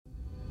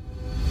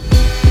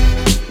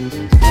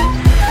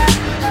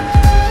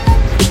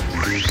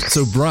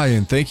So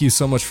Brian, thank you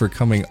so much for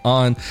coming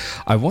on.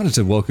 I wanted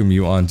to welcome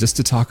you on just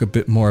to talk a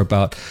bit more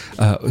about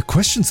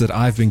questions that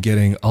I've been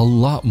getting a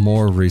lot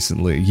more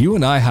recently. You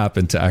and I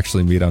happened to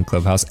actually meet on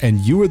Clubhouse,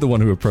 and you were the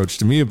one who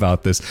approached me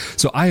about this.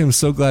 So I am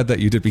so glad that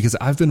you did, because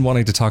I've been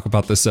wanting to talk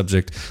about this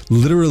subject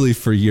literally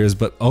for years,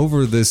 but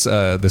over this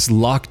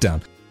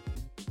lockdown,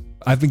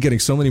 I've been getting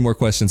so many more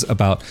questions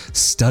about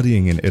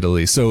studying in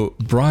Italy. So,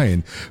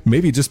 Brian,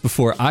 maybe just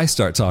before I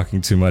start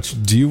talking too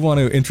much, do you want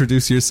to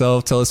introduce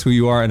yourself, tell us who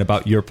you are and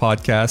about your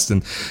podcast,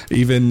 and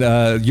even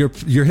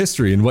your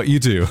history and what you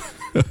do?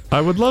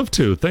 I would love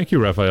to. Thank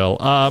you, Raphael.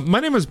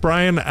 My name is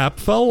Brian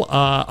Apfel.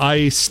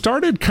 I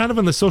started kind of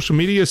in the social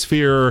media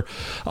sphere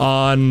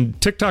on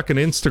TikTok and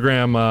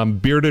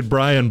Instagram, Bearded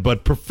Brian,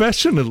 but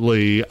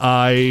professionally,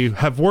 I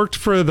have worked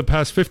for the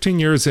past 15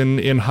 years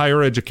in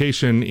higher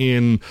education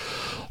in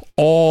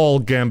all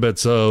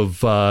gambits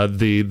of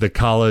the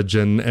college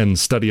and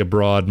study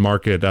abroad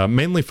market,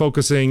 mainly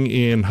focusing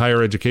in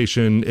higher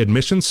education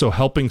admissions, so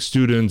helping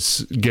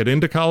students get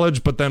into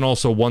college, but then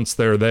also once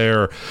they're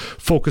there,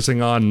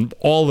 focusing on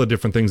all the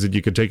different things that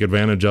you could take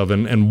advantage of.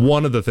 And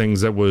one of the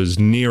things that was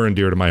near and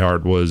dear to my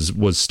heart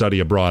was study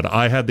abroad.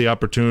 I had the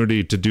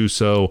opportunity to do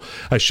so.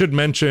 I should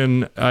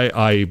mention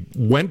I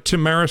went to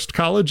Marist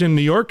College in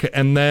New York,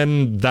 and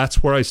then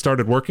that's where I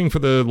started working for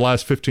the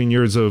last 15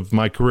 years of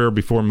my career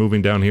before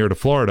moving down here to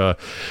Florida.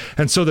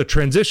 And so the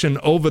transition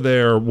over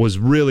there was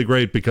really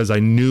great because I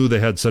knew they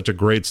had such a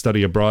great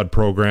study abroad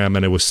program,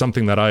 and it was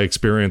something that I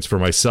experienced for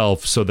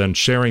myself. So then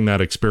sharing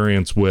that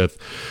experience with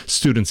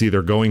students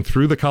either going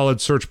through the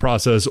college search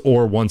process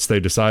or once they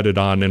decided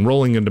on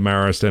enrolling into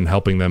Marist and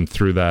helping them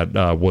through that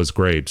was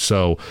great.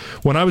 So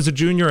when I was a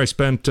junior, I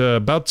spent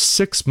about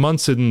 6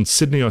 months in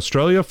Sydney,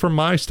 Australia for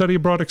my study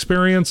abroad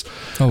experience.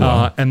 Oh,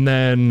 wow. And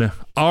then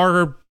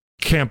our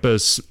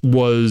campus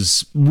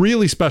was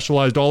really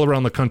specialized all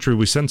around the country.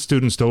 We sent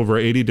students to over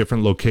 80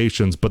 different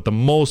locations, but the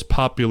most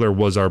popular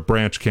was our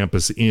branch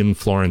campus in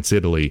Florence,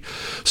 Italy.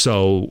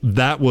 So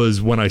that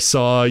was when I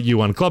saw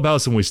you on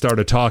Clubhouse and we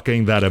started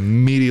talking, that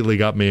immediately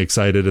got me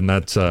excited, and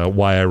that's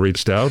why I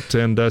reached out.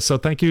 And so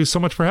thank you so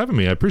much for having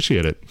me. I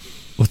appreciate it.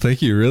 Well,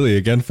 thank you really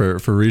again for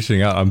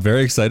reaching out. I'm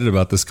very excited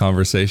about this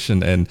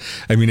conversation. And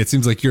I mean, it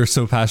seems like you're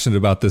so passionate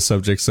about this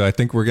subject. So I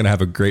think we're going to have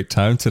a great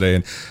time today.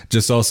 And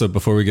just also,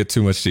 before we get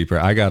too much deeper,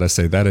 I got to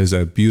say, that is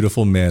a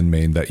beautiful man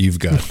mane that you've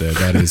got there.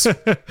 That is,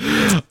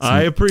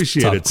 I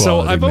appreciate it.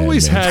 So I've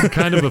always had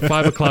kind of a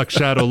 5 o'clock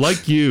shadow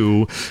like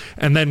you.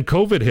 And then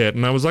COVID hit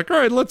and I was like, all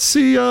right, let's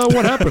see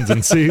what happens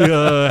and see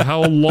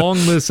how long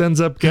this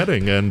ends up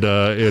getting. And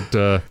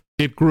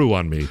it grew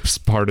on me.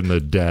 Pardon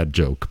the dad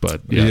joke,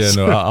 but yes.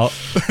 Yeah, no,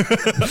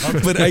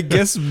 but I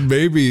guess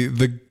maybe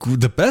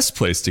the best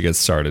place to get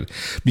started,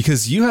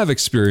 because you have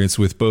experience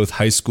with both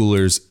high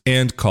schoolers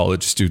and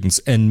college students,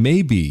 and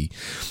maybe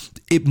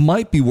it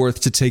might be worth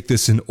to take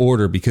this in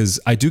order, because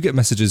I do get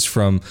messages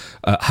from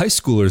high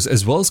schoolers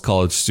as well as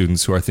college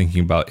students who are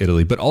thinking about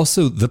Italy, but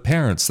also the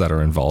parents that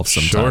are involved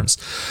sometimes.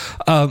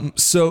 Sure.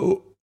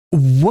 So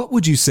what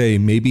would you say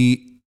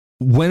maybe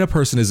when a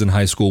person is in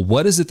high school,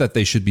 what is it that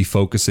they should be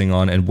focusing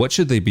on, and what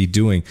should they be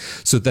doing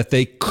so that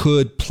they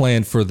could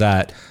plan for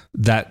that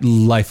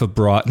life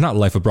abroad, not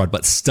life abroad,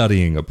 but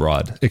studying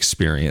abroad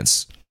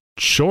experience?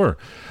 Sure.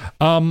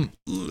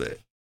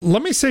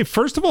 Let me say,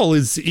 first of all,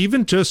 is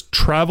even just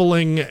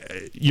traveling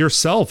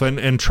yourself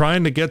and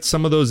trying to get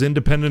some of those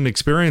independent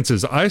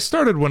experiences. I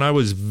started when I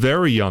was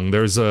very young.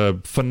 There's a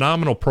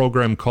phenomenal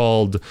program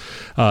called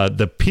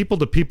the People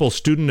to People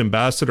Student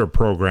Ambassador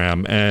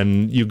Program,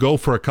 and you go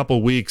for a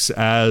couple weeks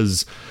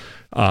as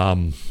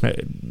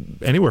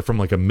anywhere from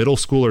like a middle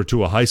schooler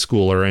to a high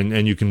schooler,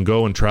 and you can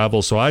go and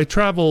travel. So I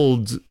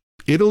traveled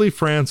Italy,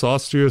 France,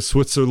 Austria,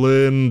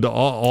 Switzerland,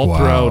 all wow.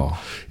 throughout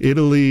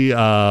Italy,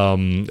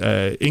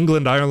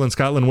 England, Ireland,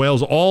 Scotland,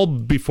 Wales, all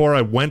before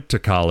I went to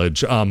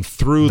college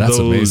through That's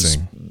those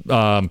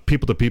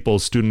people-to-people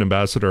student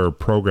ambassador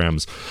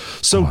programs.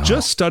 So wow.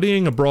 just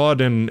studying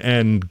abroad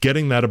and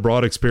getting that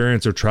abroad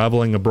experience or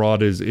traveling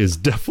abroad is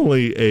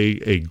definitely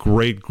a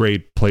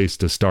great place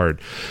to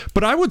start.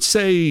 But I would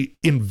say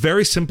in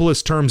very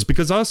simplest terms,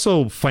 because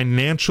also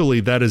financially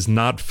that is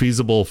not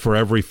feasible for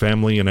every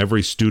family and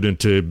every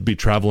student to be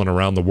traveling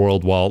around the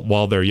world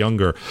while they're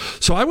younger.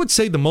 So I would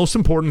say the most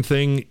important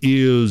thing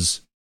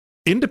is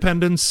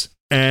independence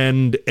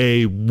and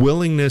a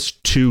willingness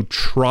to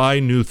try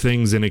new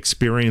things and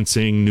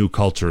experiencing new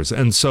cultures.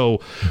 And so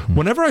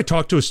whenever I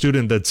talk to a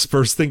student that's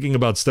first thinking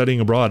about studying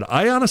abroad,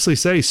 I honestly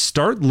say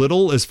start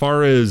little, as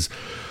far as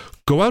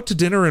go out to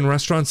dinner in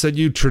restaurants that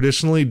you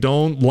traditionally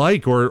don't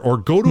like, or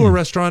go to a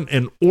restaurant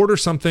and order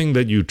something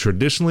that you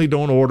traditionally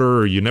don't order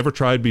or you never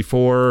tried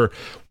before.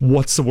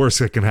 What's the worst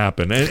that can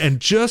happen? And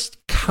just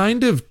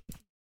kind of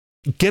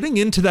getting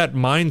into that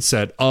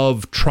mindset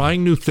of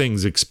trying new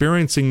things,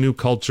 experiencing new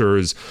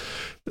cultures,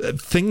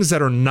 things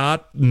that are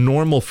not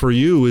normal for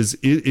you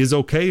is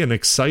okay and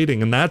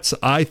exciting. And that's,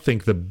 I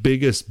think, the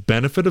biggest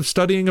benefit of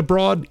studying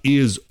abroad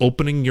is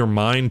opening your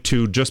mind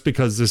to, just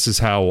because this is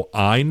how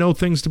I know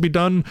things to be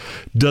done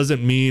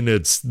doesn't mean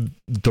it's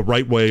the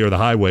right way or the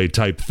highway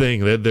type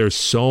thing. There's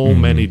so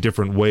many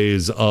different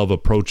ways of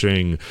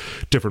approaching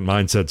different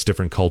mindsets,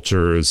 different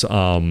cultures.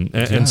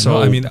 And so,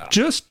 no, I mean,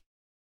 just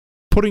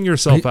putting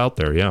yourself out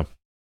there. Yeah.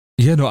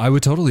 Yeah, no, I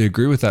would totally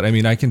agree with that. I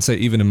mean, I can say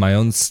even in my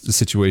own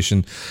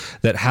situation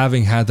that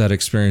having had that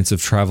experience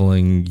of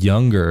traveling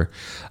younger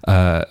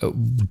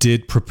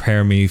did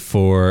prepare me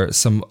for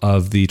some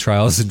of the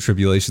trials and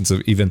tribulations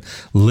of even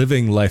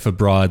living life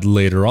abroad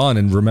later on,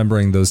 and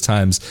remembering those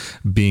times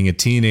being a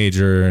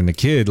teenager and a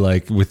kid,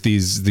 like with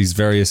these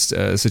various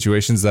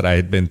situations that I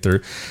had been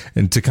through,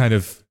 and to kind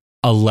of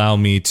allow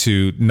me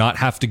to not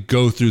have to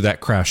go through that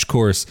crash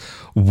course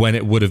when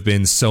it would have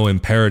been so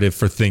imperative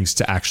for things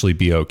to actually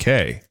be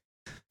okay.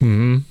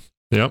 Mm-hmm.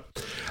 Yep.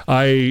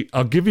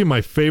 I'll give you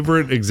my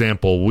favorite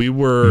example. We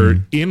were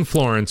in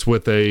Florence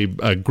with a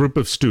group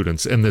of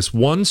students, and this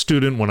one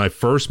student, when I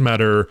first met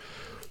her,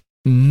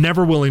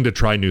 never willing to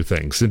try new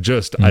things. And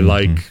just, I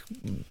like,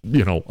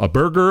 a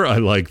burger. I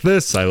like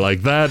this. I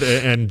like that.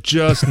 And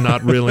just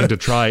not willing to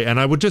try. And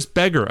I would just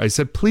beg her. I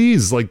said,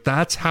 please, like,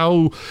 that's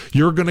how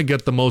you're going to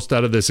get the most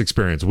out of this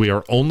experience. We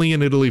are only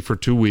in Italy for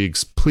 2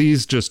 weeks.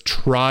 Please just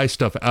try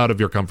stuff out of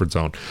your comfort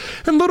zone.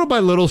 And little by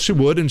little she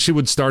would, and she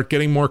would start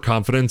getting more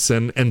confidence.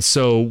 And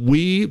so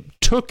we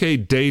took a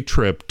day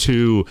trip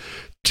to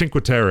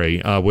Cinque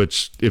Terre,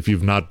 which, if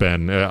you've not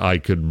been, I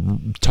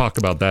could talk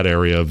about that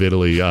area of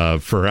Italy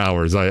for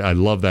hours. I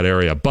love that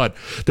area. But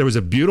there was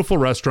a beautiful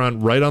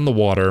restaurant right on the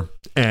water,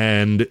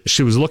 and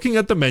she was looking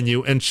at the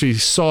menu, and she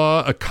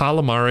saw a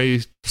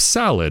calamari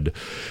salad.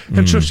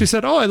 And so she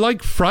said, oh, I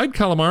like fried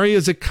calamari.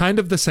 Is it kind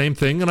of the same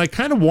thing? And I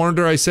kind of warned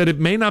her. I said, it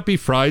may not be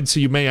fried, so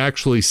you may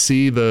actually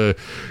see the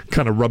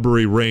kind of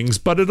rubbery rings,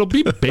 but it'll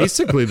be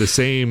basically the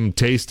same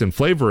taste and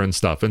flavor and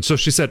stuff. And so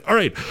she said, all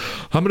right,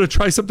 I'm going to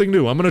try something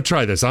new. I'm going to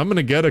try this. I'm going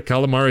to get a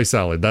calamari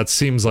salad. That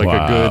seems like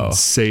a good,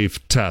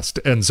 safe test.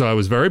 And so I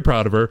was very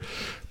proud of her.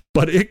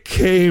 But it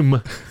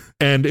came,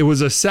 and it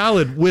was a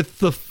salad with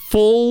the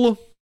full,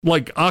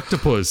 like,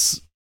 octopus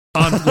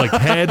on, like,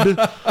 head,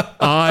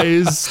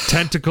 eyes,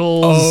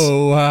 tentacles.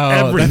 Oh,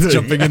 wow. Everything. That's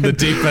jumping in the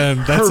deep end.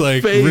 That's Her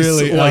like face,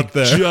 really like, out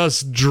there.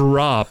 just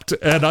dropped.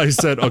 And I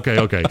said,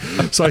 okay.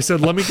 So I said,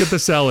 let me get the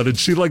salad. And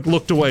she, like,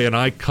 looked away, and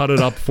I cut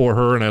it up for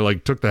her, and I,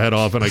 like, took the head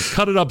off, and I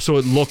cut it up so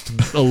it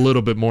looked a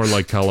little bit more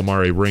like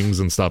calamari rings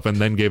and stuff, and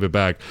then gave it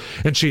back.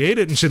 And she ate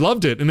it, and she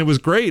loved it, and it was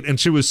great, and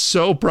she was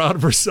so proud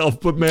of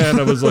herself. But man,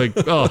 I was like,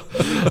 oh,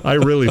 I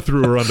really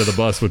threw her under the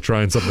bus with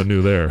trying something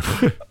new there.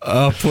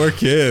 Oh, poor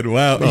kid.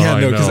 Wow. Oh, Yeah,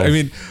 no, I because know. I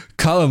mean,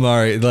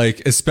 calamari,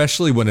 like,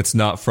 especially when it's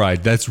not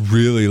fried, that's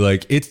really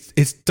like it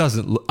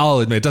doesn't, I'll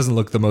admit, it doesn't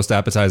look the most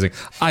appetizing.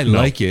 I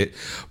like it,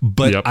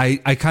 but Yep.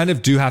 I kind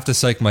of do have to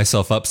psych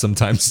myself up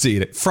sometimes to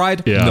eat it.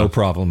 Fried, Yeah. no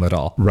problem at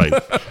all. Right.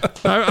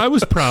 I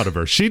was proud of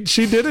her. She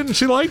did it, and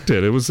she liked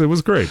it. It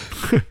was great.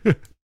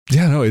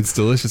 Yeah, no, it's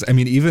delicious. I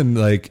mean, even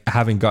like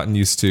having gotten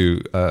used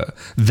to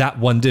that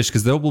one dish,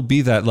 because there will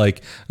be that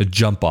like a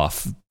jump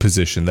off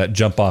position, that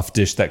jump off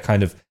dish that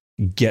kind of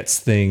gets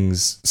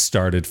things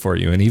started for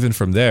you. And even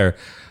from there,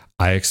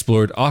 I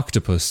explored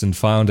octopus and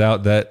found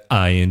out that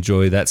I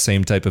enjoy that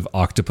same type of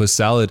octopus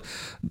salad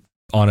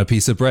on a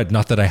piece of bread.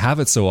 Not that I have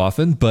it so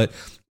often, but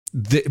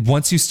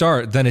once you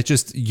start, then it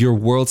just, your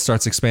world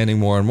starts expanding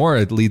more and more.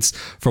 It leads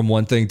from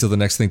one thing to the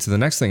next thing to the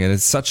next thing. And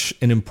it's such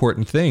an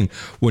important thing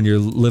when you're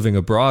living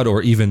abroad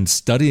or even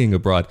studying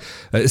abroad,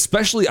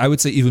 especially I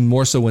would say even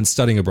more so when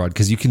studying abroad,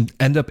 because you can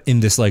end up in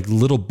this like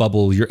little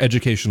bubble, your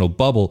educational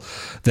bubble,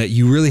 that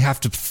you really have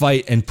to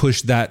fight and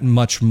push that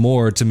much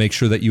more to make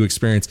sure that you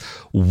experience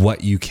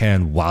what you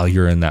can while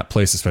you're in that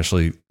place,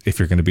 especially if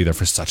you're going to be there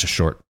for such a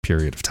short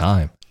period of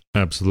time.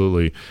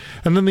 Absolutely.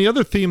 And then the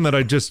other theme that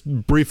I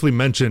just briefly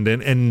mentioned,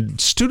 and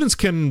students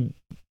can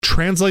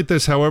translate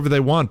this however they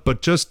want,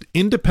 but just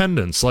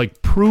independence,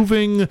 like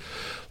proving,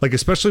 like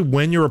especially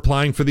when you're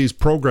applying for these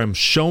programs,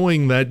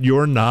 showing that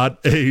you're not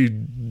a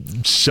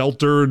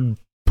sheltered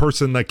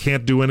person that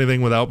can't do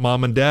anything without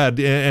mom and dad.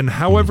 And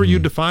however you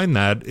define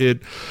that, it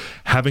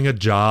having a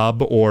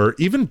job or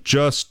even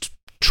just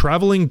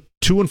traveling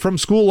to and from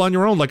school on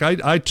your own. Like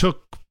I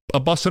took a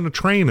bus and a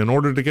train in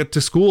order to get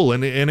to school,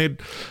 and it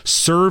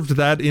served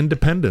that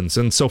independence.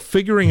 And so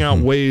figuring out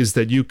ways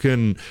that you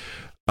can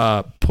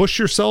push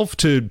yourself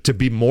to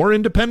be more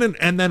independent,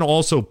 and then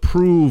also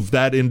prove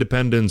that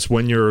independence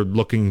when you're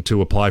looking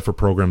to apply for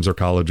programs or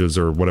colleges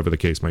or whatever the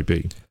case might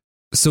be.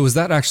 So is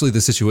that actually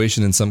the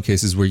situation in some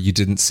cases where you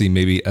didn't see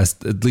maybe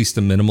at least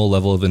a minimal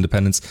level of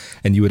independence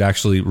and you would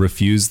actually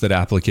refuse that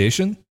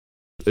application?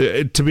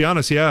 To be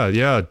honest,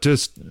 yeah.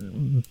 Just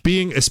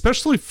being,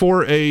 especially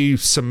for a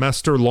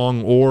semester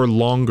long or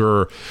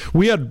longer,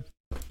 we had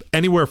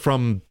anywhere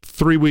from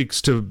 3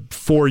 weeks to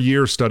 4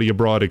 year study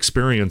abroad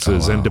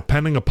experiences. And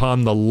depending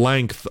upon the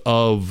length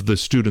of the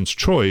student's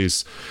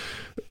choice,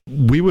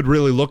 we would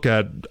really look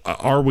at,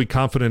 are we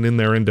confident in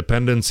their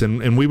independence?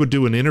 And we would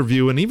do an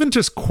interview, and even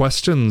just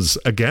questions,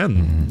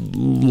 again,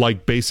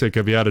 like basic,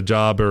 have you had a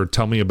job, or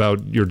tell me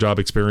about your job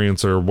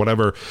experience, or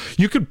whatever.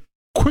 You could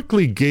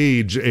quickly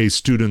gauge a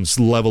student's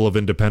level of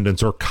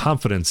independence or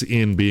confidence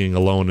in being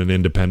alone and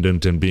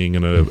independent and being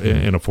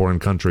in a foreign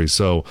country.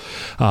 So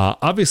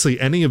obviously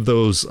any of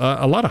those,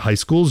 a lot of high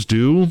schools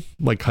do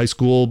like high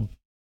school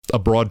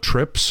abroad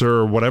trips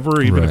or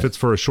whatever, even if it's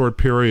for a short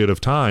period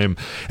of time.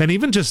 And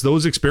even just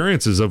those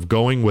experiences of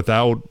going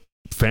without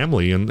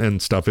family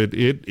and stuff,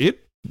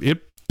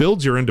 it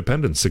builds your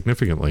independence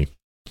significantly.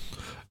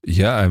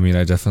 Yeah, I mean,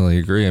 I definitely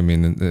agree. I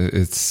mean,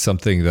 it's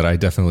something that I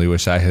definitely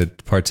wish I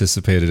had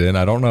participated in.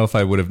 I don't know if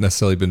I would have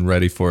necessarily been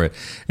ready for it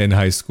in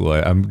high school.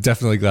 I'm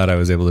definitely glad I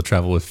was able to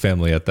travel with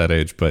family at that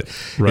age, but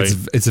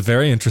it's a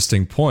very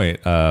interesting point.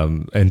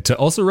 And to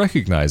also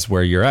recognize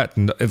where you're at.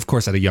 And of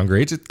course, at a younger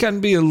age, it can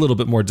be a little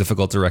bit more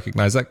difficult to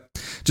recognize that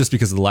just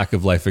because of the lack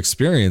of life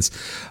experience.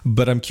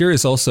 But I'm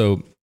curious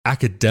also,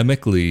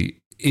 academically,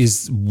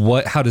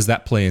 how does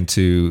that play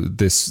into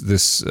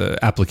this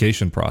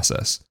application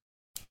process?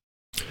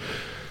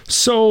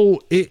 So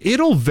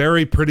it'll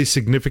vary pretty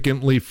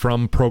significantly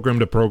from program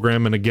to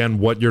program, and again,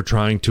 what you're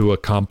trying to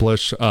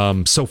accomplish.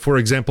 So for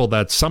example,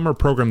 that summer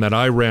program that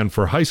I ran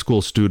for high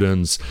school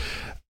students,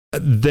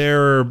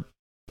 their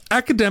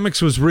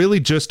academics was really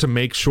just to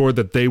make sure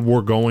that they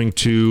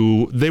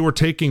were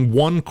taking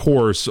one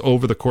course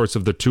over the course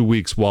of the 2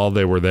 weeks while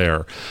they were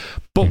there.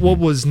 But what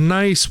was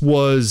nice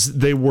was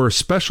they were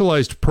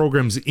specialized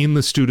programs in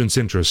the students'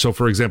 interest. So,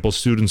 for example,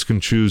 students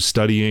can choose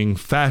studying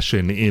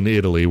fashion in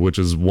Italy, which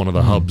is one of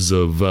the hubs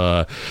of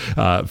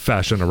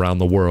fashion around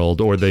the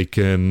world, or they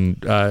can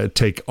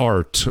take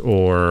art,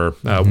 or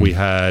we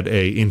had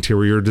a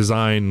interior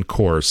design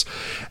course.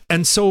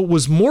 And so it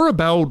was more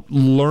about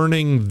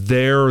learning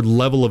their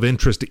level of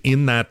interest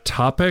in that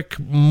topic,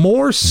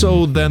 more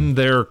so than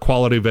their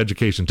quality of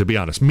education, to be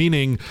honest.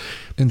 Meaning,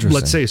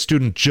 let's say a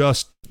student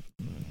just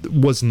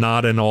was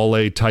not an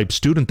all-A type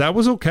student, that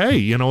was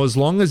okay, as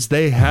long as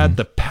they had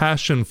the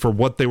passion for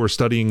what they were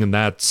studying in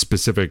that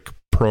specific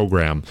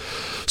program.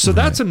 So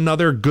that's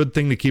another good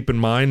thing to keep in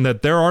mind,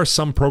 that there are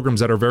some programs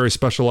that are very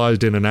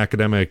specialized in an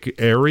academic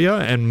area,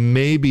 and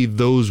maybe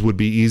those would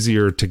be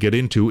easier to get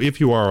into if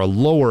you are a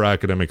lower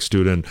academic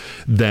student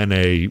than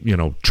a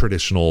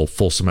traditional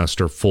full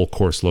semester, full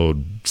course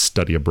load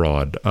study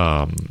abroad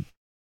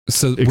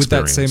so would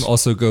that same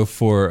also go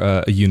for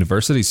a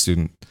university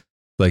student?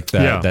 Like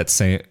that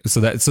same, so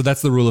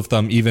that's the rule of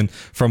thumb, even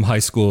from high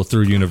school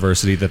through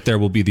university, that there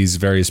will be these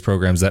various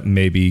programs that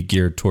may be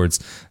geared towards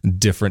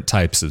different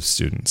types of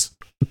students.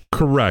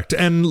 Correct.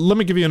 And let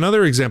me give you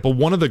another example.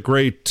 One of the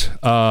great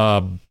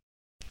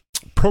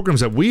programs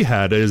that we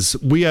had is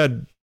we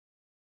had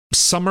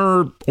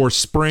summer or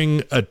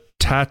spring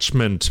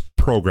attachment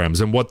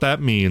programs. And what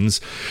that means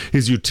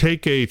is you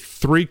take a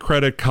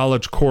 3-credit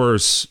college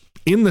course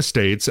in the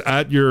States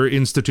at your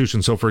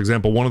institution. So for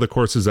example, one of the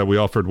courses that we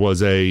offered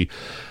was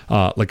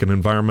like an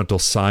environmental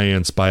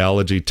science,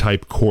 biology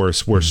type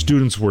course where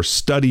students were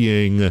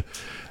studying,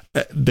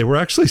 they were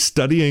actually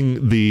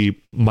studying the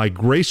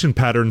migration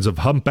patterns of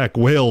humpback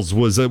whales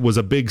was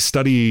a big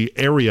study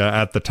area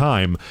at the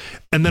time.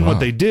 And then what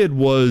they did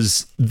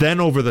was then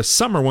over the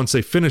summer, once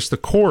they finished the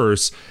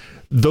course,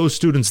 those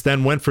students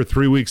then went for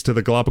 3 weeks to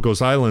the Galapagos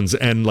Islands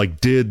and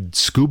did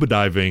scuba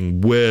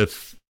diving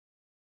with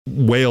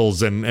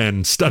whales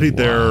and studied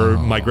their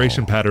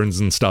migration patterns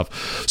and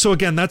stuff. So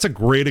again, that's a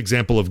great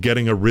example of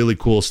getting a really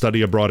cool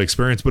study abroad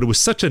experience, but it was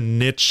such a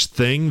niche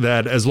thing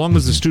that as long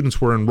as the students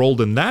were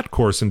enrolled in that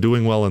course and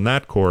doing well in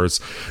that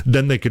course,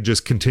 then they could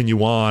just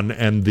continue on,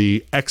 and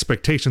the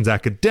expectations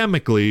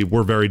academically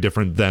were very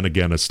different than,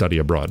 again, a study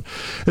abroad.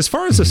 As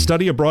far as a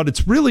study abroad,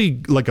 it's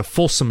really like a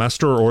full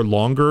semester or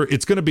longer.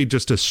 It's going to be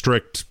just a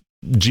strict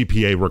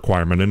GPA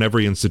requirement, and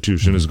every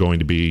institution is going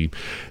to be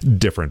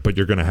different, but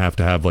you're going to have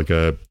like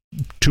a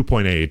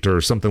 2.8 or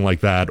something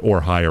like that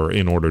or higher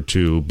in order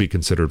to be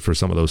considered for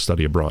some of those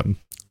study abroad.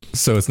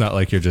 So it's not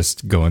like you're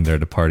just going there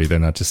to party. They're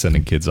not just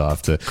sending kids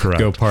off to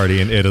go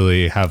party in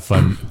Italy, have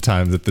fun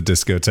times at the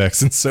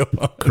discotheques and so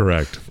on.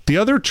 Correct. The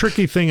other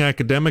tricky thing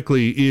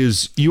academically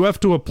is you have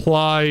to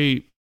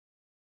apply.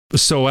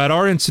 So at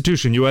our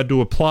institution, you had to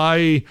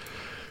apply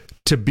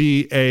to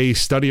be a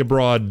study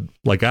abroad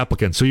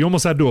applicant. So you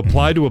almost had to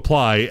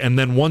apply. And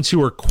then once you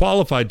were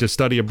qualified to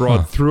study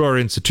abroad through our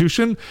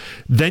institution,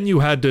 then you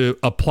had to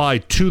apply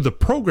to the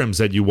programs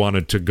that you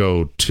wanted to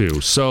go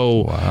to.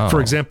 So for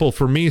example,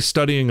 for me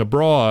studying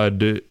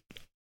abroad,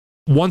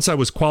 once I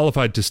was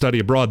qualified to study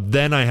abroad,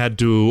 then I had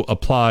to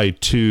apply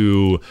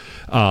to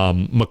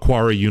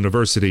Macquarie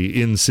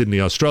University in Sydney,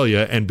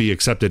 Australia, and be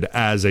accepted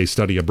as a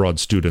study abroad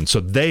student. So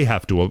they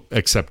have to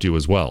accept you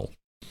as well.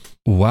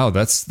 Wow,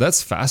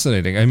 that's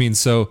fascinating. I mean,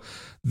 so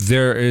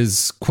there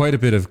is quite a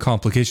bit of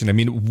complication. I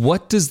mean,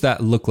 what does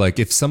that look like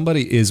if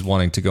somebody is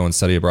wanting to go and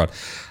study abroad?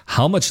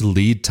 How much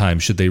lead time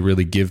should they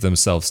really give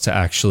themselves to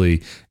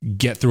actually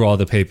get through all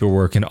the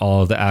paperwork and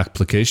all of the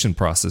application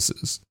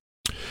processes?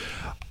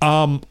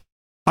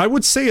 I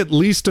would say at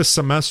least a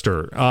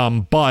semester,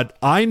 but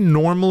I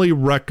normally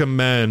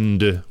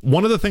recommend,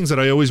 one of the things that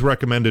I always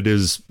recommended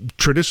is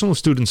traditional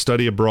students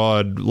study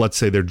abroad, let's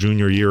say their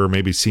junior year or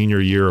maybe senior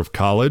year of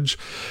college.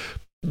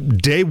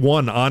 Day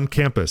one on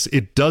campus,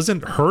 it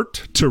doesn't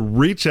hurt to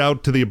reach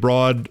out to the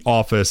abroad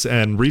office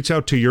and reach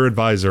out to your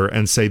advisor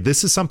and say,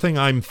 this is something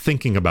I'm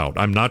thinking about.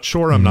 I'm not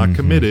sure, I'm not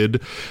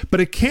committed,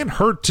 but it can't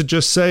hurt to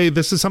just say,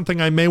 this is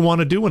something I may want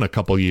to do in a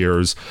couple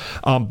years,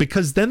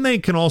 because then they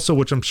can also,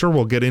 which I'm sure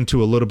we'll get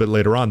into a little bit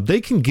later on,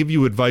 they can give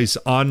you advice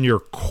on your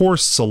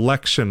course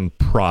selection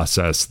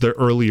process the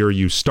earlier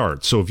you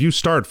start. So if you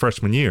start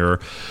freshman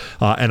year,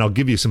 and I'll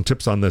give you some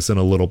tips on this in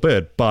a little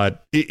bit,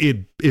 but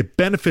it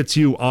benefits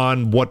you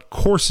on what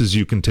courses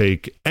you can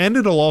take, and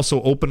it'll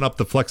also open up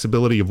the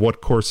flexibility of what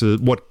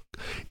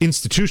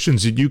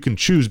institutions that you can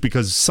choose,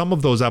 because some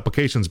of those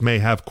applications may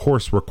have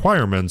course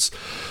requirements.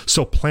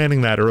 So planning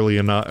that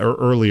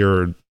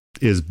earlier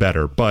is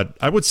better. But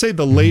I would say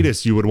the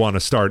latest you would want to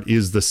start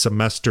is the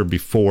semester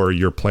before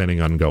you're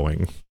planning on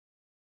going.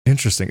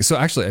 Interesting. So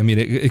actually, I mean,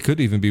 it could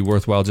even be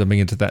worthwhile jumping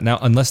into that now,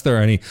 unless there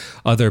are any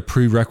other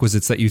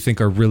prerequisites that you think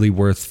are really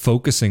worth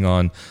focusing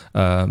on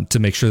to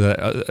make sure that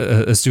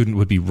a student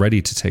would be ready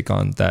to take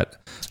on that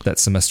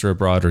semester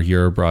abroad or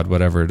year abroad,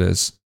 whatever it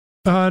is.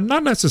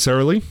 Not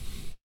necessarily.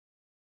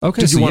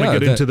 Okay. Did you want to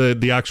get into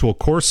the actual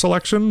course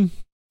selection?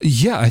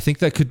 Yeah, I think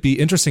that could be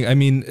interesting. I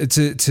mean,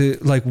 to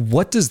like,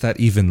 what does that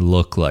even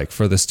look like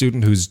for the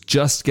student who's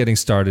just getting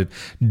started,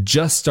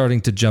 just starting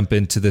to jump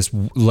into this?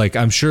 Like,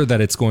 I'm sure that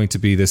it's going to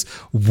be this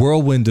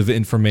whirlwind of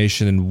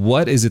information. And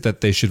what is it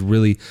that they should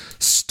really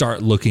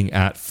start looking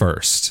at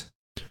first?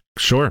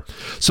 Sure.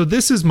 So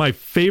this is my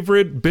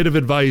favorite bit of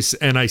advice,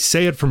 and I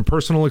say it from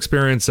personal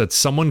experience that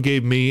someone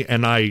gave me,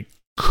 and I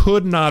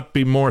could not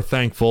be more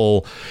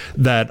thankful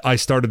that I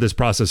started this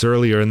process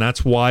earlier, and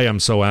that's why I'm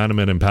so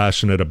adamant and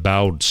passionate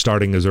about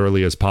starting as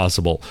early as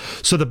possible.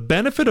 So the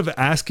benefit of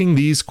asking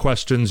these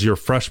questions your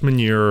freshman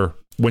year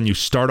when you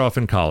start off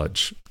in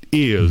college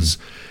is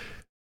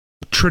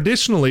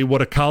traditionally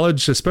what a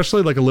college,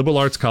 especially like a liberal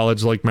arts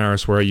college like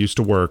Marist, where I used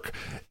to work,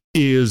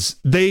 is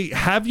they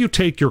have you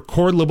take your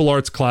core liberal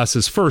arts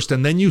classes first,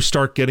 and then you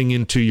start getting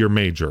into your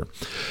major.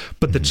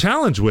 But the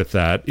challenge with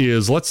that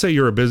is, let's say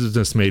you're a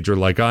business major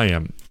like I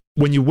am.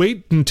 When you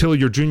wait until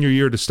your junior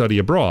year to study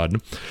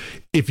abroad,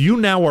 if you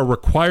now are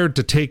required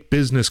to take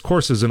business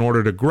courses in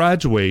order to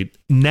graduate,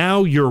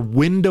 now your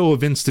window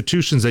of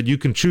institutions that you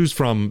can choose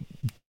from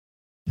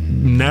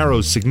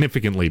narrows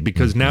significantly,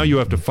 because now you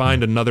have to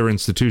find another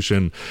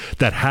institution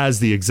that has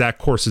the exact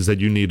courses that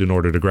you need in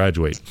order to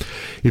graduate.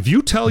 If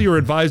you tell your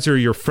advisor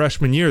your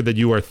freshman year that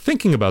you are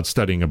thinking about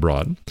studying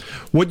abroad,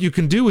 what you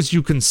can do is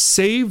you can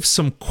save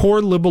some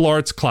core liberal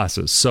arts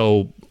classes.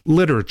 So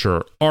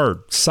literature,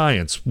 art,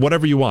 science,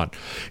 whatever you want.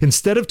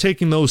 Instead of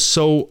taking those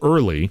so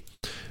early,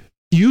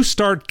 you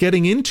start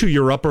getting into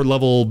your upper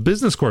level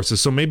business courses.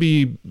 So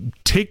maybe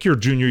take your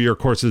junior year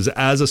courses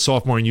as a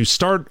sophomore, and you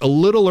start a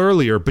little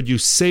earlier, but you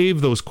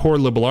save those core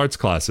liberal arts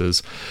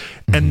classes.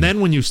 And then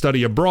when you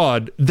study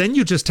abroad, then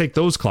you just take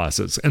those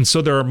classes. And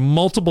so there are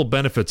multiple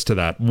benefits to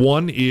that.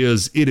 One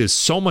is it is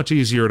so much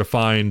easier to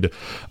find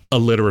a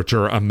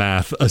literature, a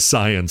math, a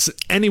science,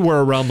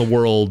 anywhere around the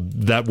world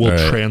that will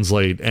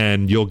translate,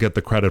 and you'll get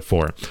the credit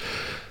for it.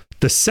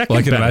 The second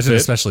I can benefit, imagine,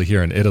 especially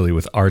here in Italy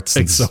with arts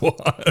and so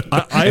on.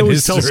 I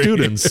always tell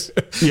students,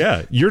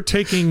 you're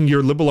taking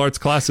your liberal arts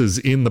classes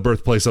in the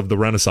birthplace of the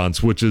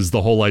Renaissance, which is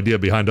the whole idea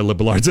behind a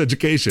liberal arts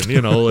education.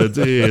 You know,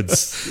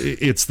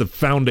 it's the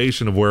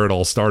foundation of where it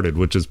all started,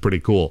 which is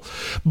pretty cool.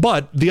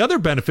 But the other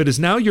benefit is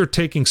now you're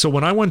taking, so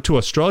when I went to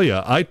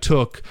Australia, I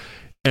took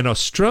an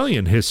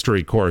Australian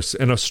history course,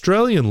 an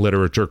Australian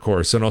literature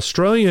course, an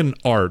Australian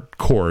art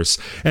course,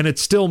 and it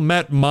still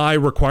met my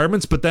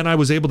requirements, but then I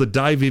was able to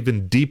dive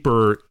even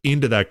deeper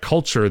into that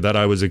culture that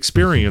I was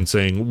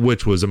experiencing,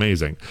 which was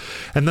amazing.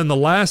 And then the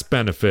last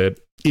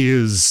benefit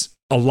is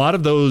a lot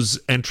of those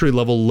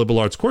entry-level liberal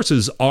arts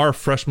courses are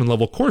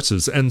freshman-level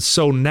courses. And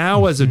so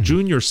now as a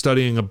junior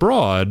studying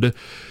abroad,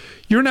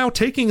 you're now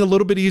taking a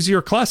little bit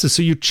easier classes.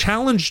 So you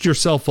challenged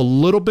yourself a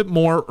little bit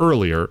more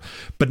earlier,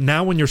 but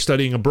now when you're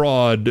studying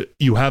abroad,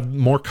 you have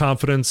more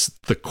confidence.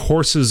 The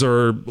courses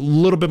are a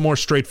little bit more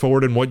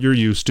straightforward in what you're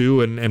used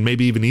to, and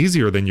maybe even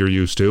easier than you're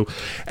used to.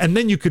 And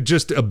then you could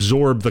just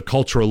absorb the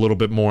culture a little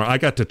bit more. I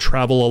got to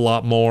travel a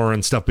lot more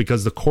and stuff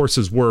because the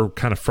courses were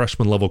kind of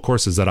freshman level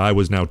courses that I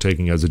was now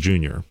taking as a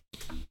junior.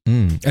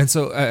 And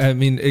so, I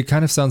mean, it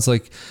kind of sounds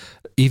like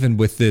even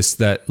with this,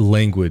 that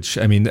language,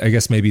 I mean, I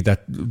guess maybe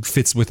that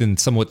fits within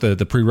somewhat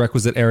the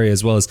prerequisite area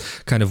as well as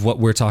kind of what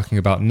we're talking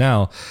about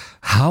now.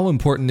 how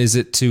important is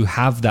it to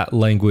have that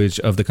language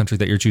of the country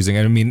that you're choosing?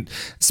 And I mean,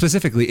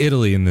 specifically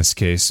Italy in this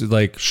case,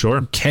 like,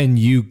 Sure. Can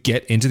you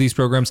get into these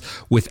programs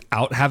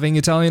without having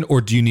Italian,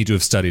 or do you need to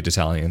have studied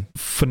Italian?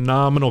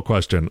 Phenomenal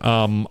question.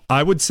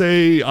 I would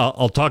say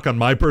I'll talk on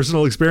my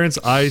personal experience.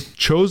 I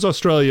chose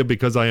Australia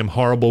because I am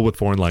horrible with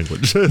foreign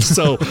language.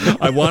 So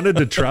I wanted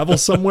to travel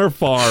somewhere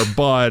far,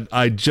 but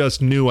I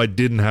just knew I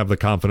didn't have the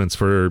confidence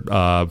for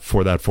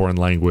that foreign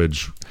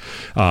language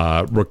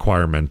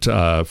requirement,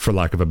 for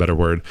lack of a better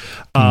word.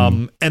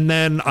 And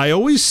then I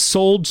always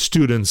sold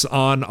students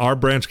on our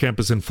branch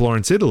campus in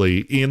Florence,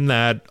 Italy, in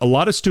that a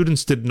lot of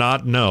students did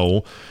not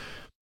know,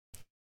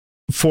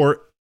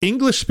 for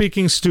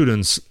English-speaking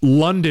students,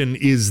 London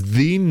is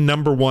the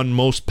number one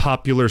most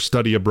popular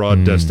study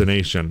abroad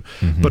destination.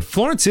 But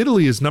Florence,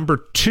 Italy is number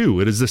 2.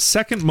 It is the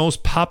second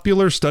most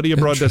popular study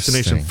abroad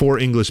destination for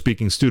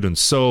English-speaking students.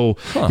 So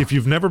if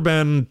you've never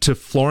been to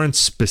Florence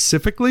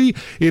specifically,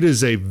 it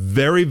is a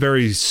very,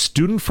 very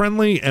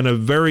student-friendly and a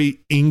very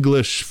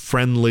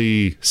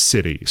English-friendly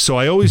city. So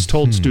I always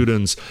told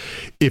students,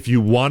 if you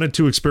wanted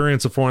to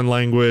experience a foreign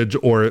language,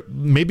 or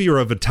maybe you're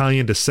of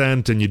Italian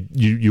descent and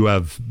you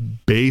have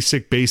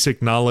basic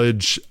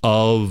knowledge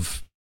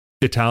of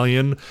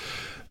Italian,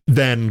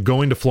 then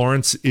going to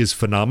Florence is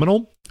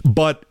phenomenal.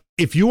 But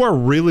if you are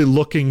really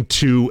looking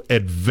to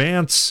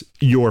advance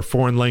your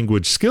foreign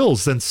language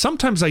skills, then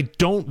sometimes I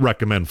don't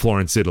recommend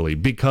Florence, Italy,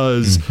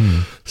 because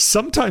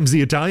sometimes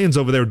the Italians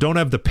over there don't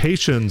have the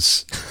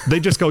patience.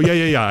 They just go,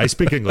 yeah, I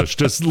speak English.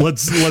 Just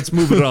let's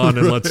move it on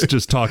and let's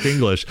just talk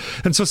English.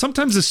 And so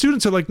sometimes the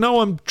students are like,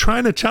 no, I'm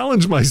trying to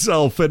challenge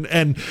myself. And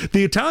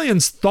the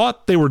Italians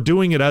thought they were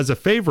doing it as a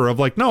favor of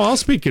like, no, I'll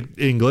speak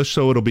English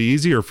so it'll be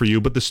easier for you.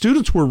 But the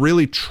students were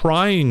really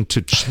trying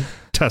to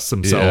test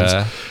themselves,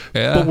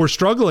 but we're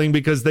struggling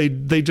because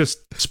they just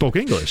spoke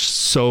English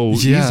so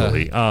easily.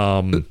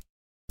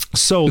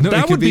 So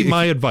that would be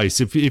my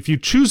advice. If you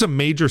choose a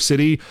major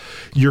city,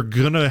 you're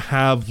gonna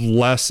have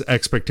less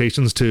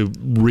expectations to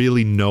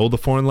really know the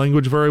foreign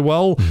language very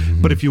well.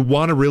 But if you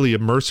want to really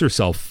immerse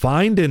yourself,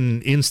 find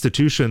an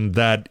institution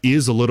that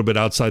is a little bit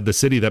outside the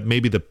city, that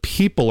maybe the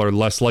people are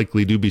less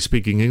likely to be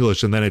speaking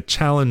English, and then it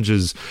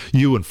challenges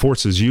you and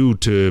forces you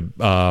to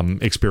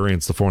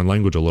experience the foreign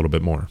language a little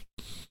bit more.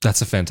 That's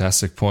a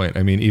fantastic point.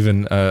 I mean,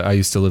 even I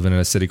used to live in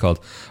a city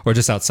or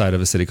just outside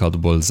of a city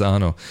called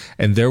Bolzano,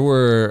 and there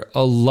were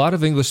a lot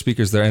of English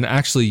speakers there. And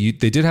actually,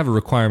 they did have a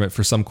requirement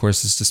for some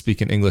courses to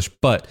speak in English,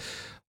 but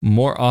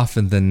more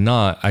often than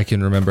not, I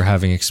can remember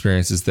having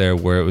experiences there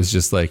where it was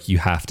just like, you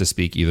have to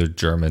speak either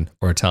German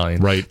or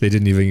Italian. Right. They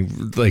didn't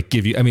even like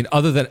give you, I mean,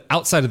 other than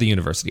outside of the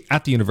university,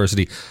 at the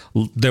university,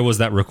 there was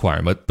that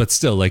requirement, but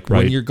still, like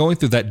when you're going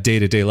through that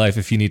day-to-day life,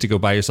 if you need to go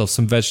buy yourself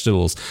some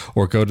vegetables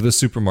or go to the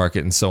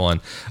supermarket and so on,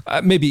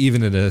 maybe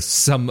even in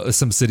some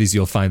cities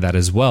you'll find that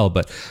as well.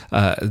 But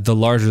the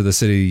larger the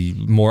city,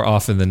 more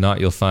often than not,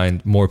 you'll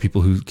find more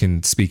people who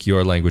can speak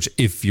your language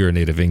if you're a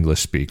native English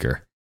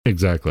speaker.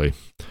 Exactly.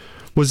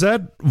 Was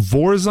that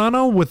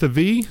Vorzano with a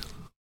V?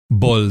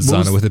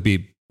 Bolzano with a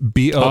B.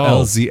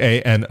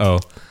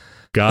 Bolzano.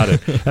 Got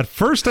it. At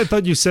first, I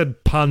thought you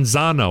said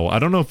Panzano. I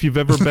don't know if you've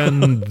ever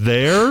been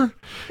there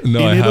in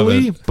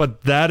Italy,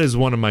 but that is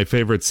one of my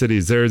favorite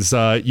cities. There's,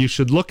 you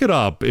should look it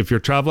up if you're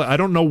traveling. I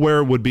don't know where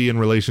it would be in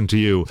relation to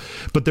you,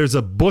 but there's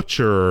a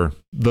butcher.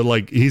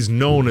 He's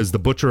known as the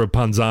Butcher of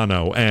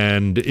Panzano,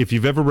 and if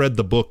you've ever read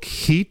the book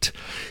Heat,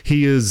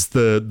 he is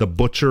the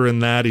butcher in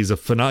that. He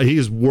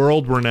is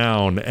world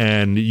renowned,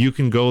 and you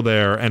can go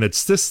there, and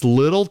it's this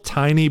little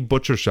tiny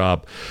butcher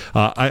shop.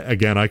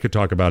 I could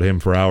talk about him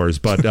for hours,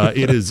 but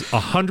it is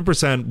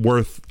 100%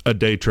 worth a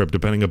day trip,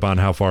 depending upon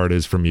how far it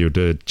is from you,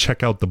 to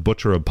check out the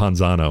Butcher of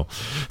Panzano.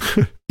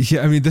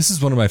 Yeah, I mean, this is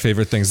one of my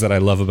favorite things that I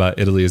love about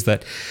Italy is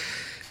that,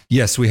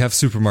 yes, we have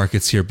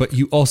supermarkets here, but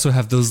you also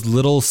have those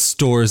little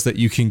stores that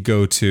you can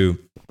go to,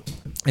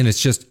 and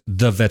it's just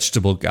the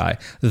vegetable guy,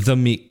 the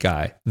meat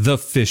guy, the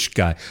fish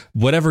guy,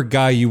 whatever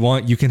guy you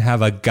want, you can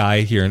have a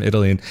guy here in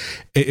Italy.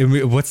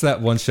 And what's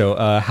that one show,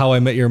 How I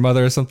Met Your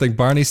Mother or something?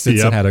 Barney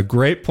Stinson had a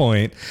great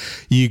point.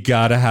 You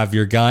gotta have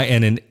your guy,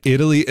 and in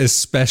Italy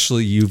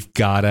especially, you've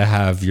gotta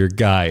have your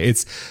guy.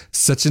 It's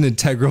such an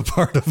integral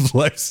part of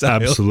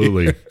lifestyle.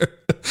 Absolutely.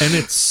 And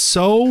it's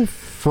so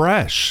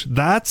fresh.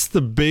 That's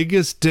the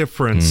biggest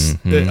difference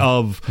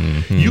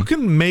you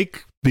can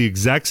make the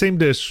exact same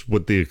dish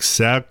with the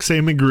exact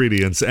same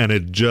ingredients, and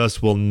it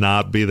just will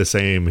not be the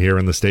same here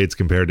in the States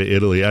compared to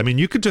Italy. I mean,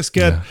 you could just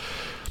get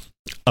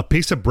a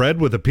piece of bread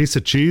with a piece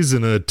of cheese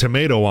and a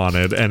tomato on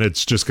it, and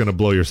it's just going to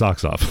blow your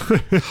socks off.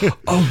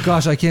 Oh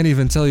gosh, I can't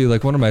even tell you.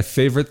 Like, one of my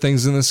favorite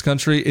things in this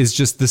country is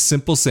just the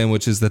simple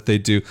sandwiches that they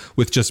do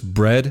with just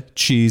bread,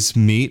 cheese,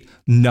 meat,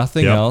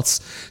 nothing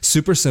else.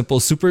 Super simple,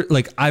 super,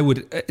 like,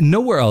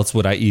 nowhere else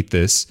would I eat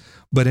this.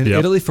 But in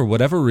Italy, for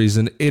whatever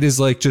reason, it is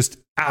like just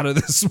out of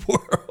this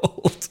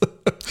world.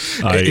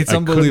 It's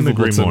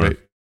unbelievable to me.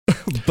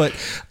 But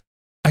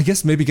I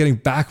guess maybe getting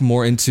back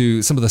more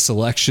into some of the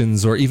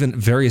selections or even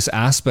various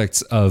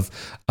aspects of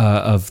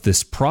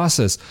this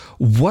process,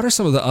 what are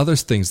some of the other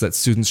things that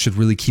students should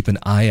really keep an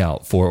eye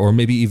out for, or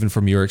maybe even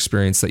from your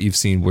experience that you've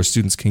seen where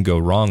students can go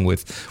wrong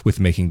with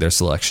making their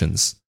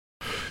selections?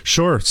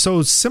 Sure.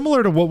 So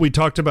similar to what we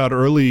talked about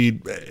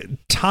early,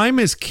 time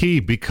is key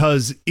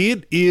because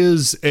it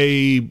is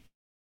a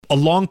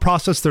long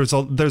process. There's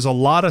a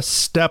lot of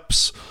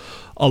steps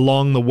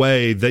along the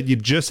way that you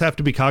just have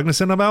to be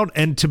cognizant about.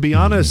 And to be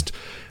honest,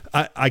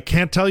 I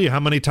can't tell you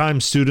how many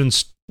times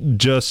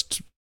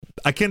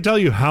I can't tell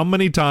you how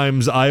many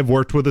times I've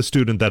worked with a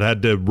student that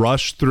had to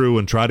rush through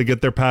and try to get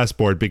their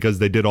passport because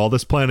they did all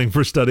this planning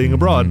for studying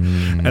abroad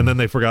and then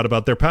they forgot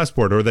about their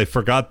passport, or they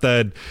forgot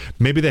that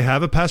maybe they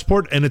have a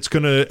passport and it's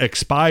going to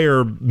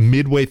expire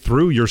midway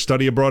through your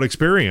study abroad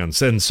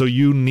experience. And so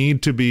you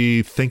need to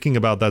be thinking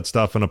about that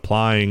stuff and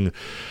applying,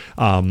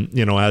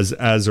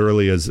 as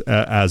early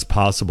as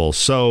possible.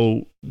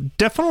 So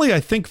definitely, I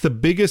think the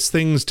biggest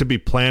things to be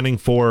planning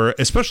for,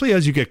 especially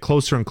as you get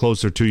closer and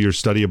closer to your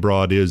study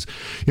abroad, is,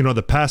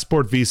 the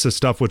passport, visa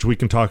stuff, which we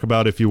can talk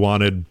about if you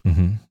wanted.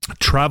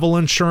 Travel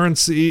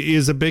insurance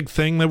is a big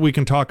thing that we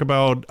can talk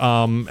about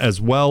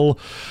as well.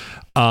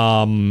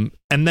 And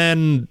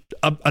then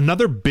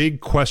another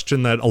big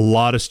question that a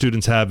lot of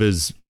students have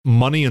is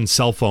money and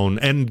cell phone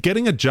and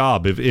getting a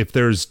job. If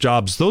there's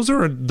jobs, those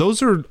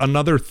are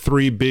another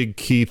three big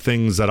key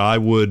things that I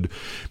would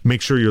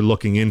make sure you're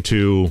looking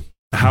into.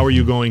 How are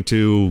you going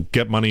to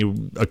get money,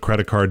 a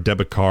credit card,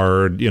 debit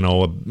card,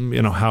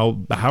 how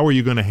are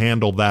you going to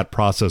handle that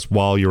process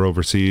while you're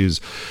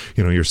overseas,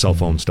 your cell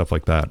phone, stuff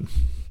like that.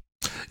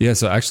 Yeah,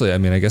 so actually,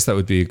 I guess that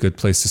would be a good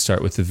place to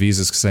start with the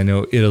visas, because I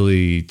know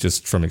Italy,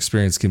 just from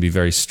experience, can be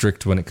very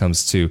strict when it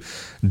comes to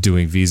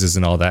doing visas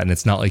and all that. And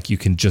it's not like you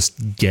can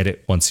just get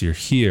it once you're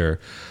here.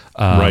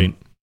 Right.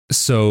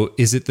 So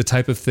is it the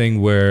type of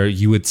thing where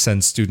you would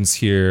send students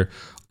here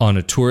on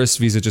a tourist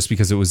visa just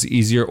because it was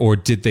easier, or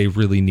did they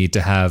really need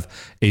to have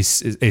a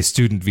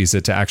student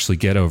visa to actually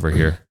get over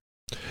here?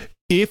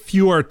 If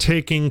you are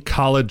taking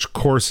college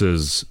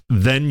courses,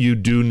 then you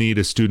do need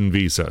a student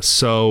visa.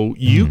 So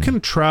you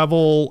can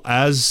travel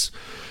as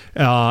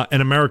an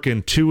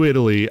American to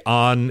Italy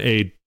on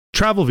a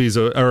travel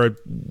visa, or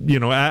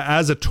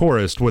as a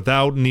tourist,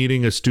 without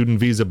needing a student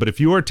visa. But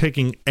if you are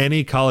taking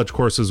any college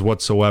courses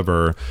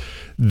whatsoever,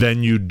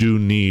 then you do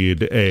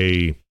need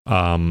a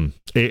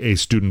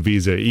student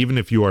visa, even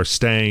if you are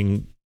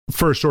staying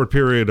for a short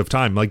period of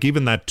time. Like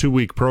even that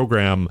 2-week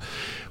program,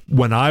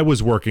 when I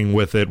was working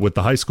with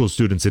the high school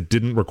students, it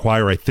didn't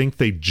require, I think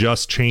they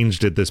just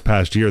changed it this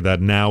past year,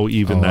 that now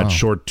even that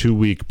short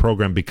 2-week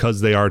program,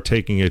 because they are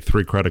taking a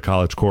 3-credit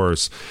college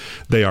course,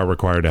 they are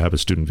required to have a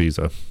student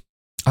visa.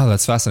 Oh,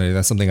 that's fascinating.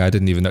 That's something I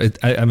didn't even know.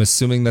 I'm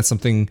assuming that's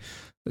something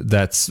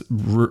that's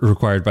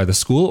required by the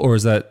school, or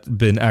has that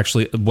been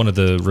actually one of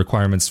the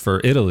requirements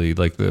for Italy,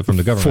 from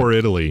the government? For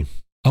Italy.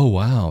 Oh,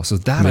 wow. So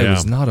that I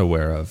was not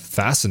aware of.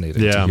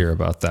 Fascinating to hear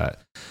about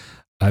that.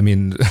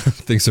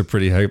 Things are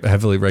pretty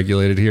heavily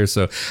regulated here,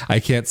 so I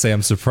can't say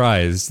I'm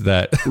surprised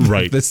that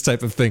this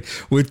type of thing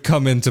would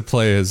come into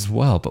play as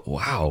well. But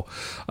wow,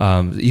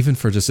 even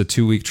for just a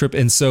 2-week trip.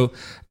 And so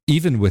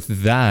even with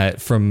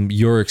that, from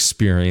your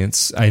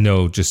experience, I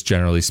know just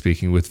generally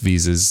speaking with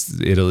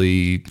visas,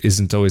 Italy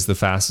isn't always the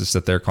fastest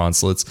at their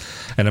consulates.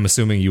 And I'm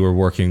assuming you were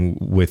working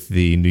with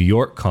the New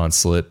York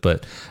consulate,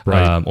 but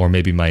or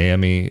maybe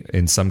Miami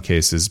in some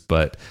cases.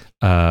 But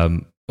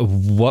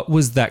what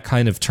was that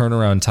kind of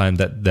turnaround time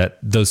that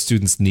those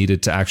students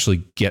needed to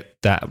actually get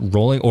that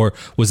rolling? Or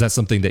was that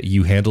something that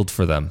you handled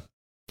for them?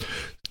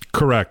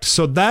 Correct.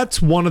 So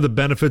that's one of the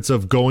benefits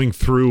of going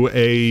through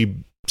a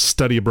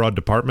study abroad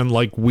department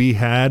like we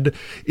had,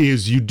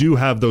 is you do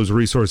have those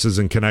resources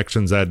and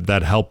connections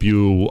that help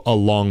you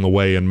along the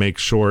way and make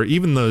sure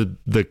even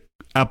the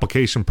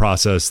application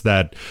process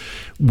that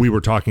we were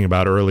talking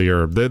about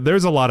earlier,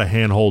 there's a lot of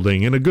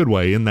hand-holding in a good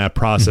way in that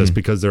process,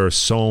 because there are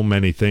so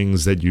many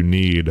things that you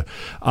need.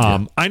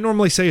 I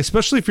normally say,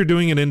 especially if you're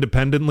doing it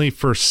independently,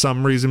 for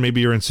some reason maybe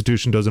your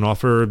institution doesn't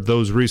offer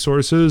those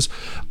resources,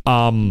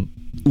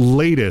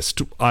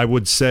 latest I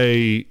would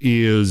say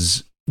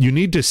is you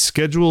need to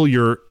schedule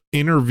your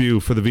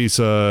interview for the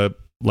visa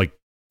like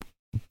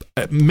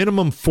at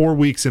minimum 4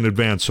 weeks in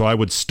advance. So I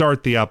would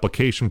start the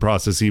application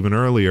process even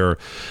earlier.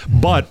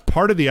 But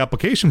part of the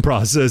application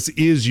process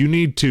is you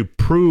need to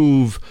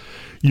prove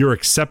your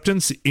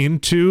acceptance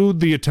into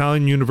the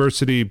Italian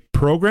university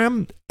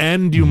program,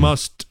 and you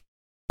must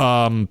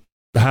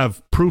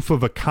have proof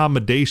of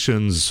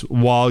accommodations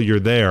while you're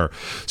there.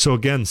 So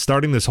again,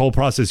 starting this whole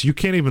process, you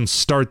can't even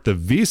start the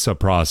visa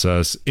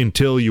process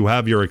until you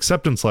have your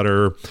acceptance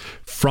letter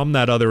from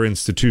that other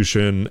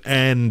institution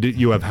and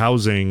you have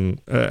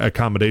housing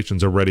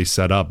accommodations already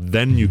set up.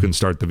 Then you can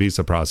start the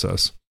visa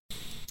process.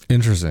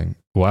 Interesting.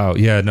 Wow.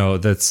 Yeah, no,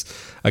 this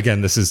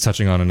is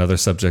touching on another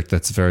subject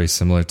that's very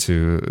similar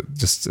to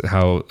just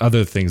how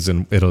other things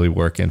in Italy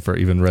work. And for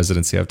even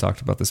residency, I've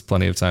talked about this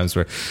plenty of times,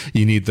 where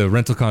you need the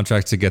rental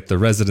contract to get the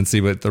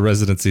residency, but the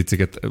residency to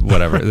get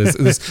whatever.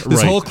 This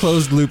Right. whole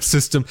closed loop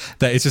system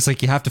that it's just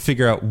like you have to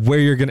figure out where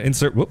you're going to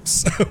insert,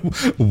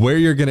 where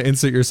you're going to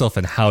insert yourself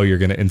and how you're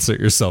going to insert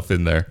yourself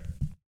in there.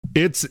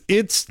 It's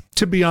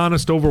to be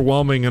honest,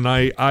 overwhelming, and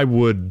I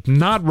would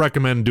not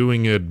recommend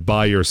doing it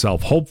by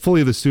yourself.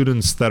 Hopefully the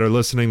students that are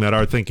listening that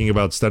are thinking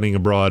about studying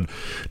abroad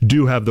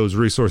do have those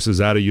resources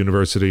at a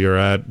university or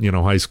at,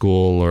 high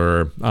school,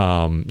 or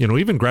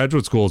even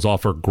graduate schools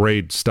offer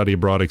great study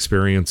abroad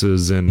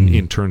experiences and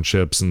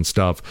internships and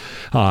stuff.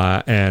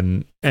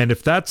 And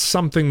if that's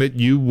something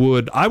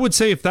that I would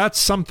say, if that's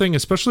something,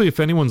 especially if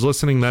anyone's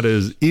listening that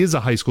is a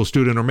high school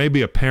student or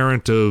maybe a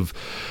parent of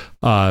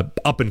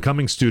up and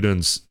coming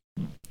students,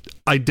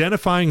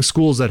 identifying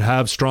schools that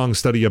have strong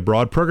study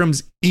abroad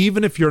programs,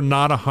 even if you're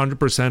not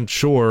 100%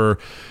 sure,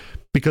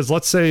 because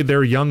let's say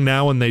they're young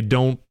now and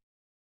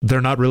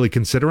they're not really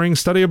considering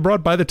study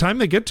abroad. By the time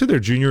they get to their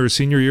junior or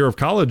senior year of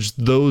college,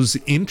 those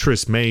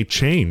interests may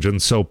change.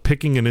 And so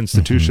picking an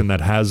institution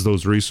that has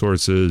those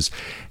resources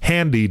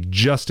handy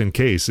just in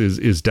case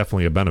is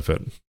definitely a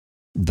benefit.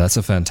 That's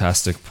a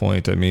fantastic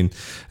point. I mean,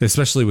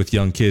 especially with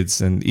young kids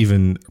and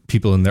even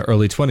people in their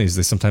early 20s,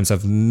 they sometimes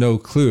have no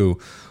clue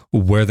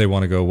where they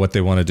want to go, what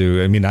they want to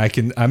do. I mean,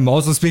 I'm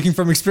also speaking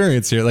from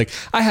experience here. Like,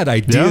 I had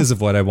ideas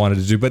of what I wanted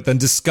to do, but then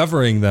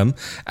discovering them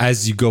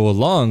as you go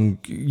along,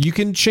 you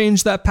can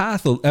change that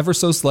path ever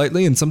so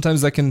slightly. And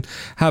sometimes that can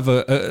have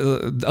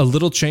a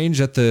little change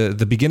at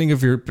the beginning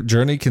of your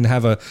journey can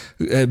have a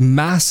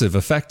massive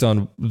effect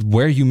on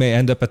where you may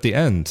end up at the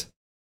end.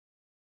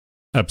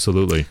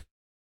 Absolutely.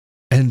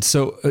 And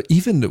so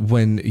even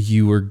when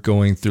you were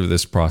going through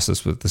this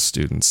process with the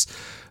students,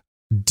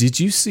 did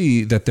you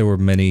see that there were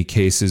many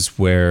cases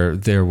where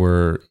there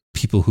were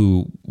people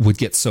who would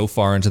get so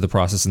far into the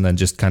process and then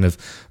just kind of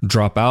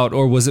drop out?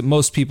 Or was it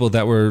most people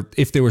that were,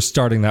 if they were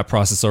starting that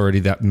process already,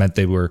 that meant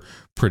they were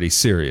pretty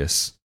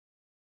serious?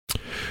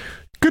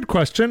 Good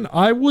question.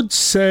 I would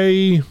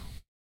say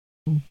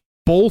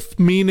both,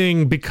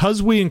 meaning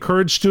because we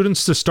encourage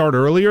students to start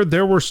earlier,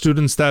 there were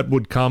students that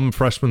would come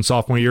freshman,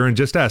 sophomore year and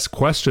just ask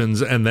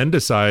questions and then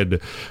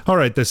decide, all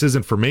right, this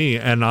isn't for me.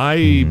 And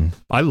I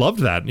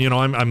loved that.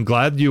 I'm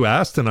glad you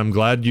asked and I'm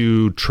glad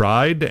you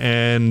tried.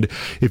 And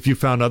if you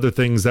found other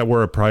things that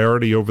were a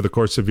priority over the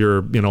course of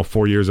your,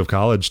 4 years of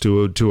college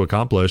to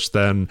accomplish,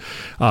 then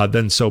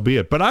so be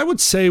it. But I would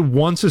say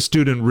once a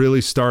student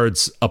really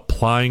starts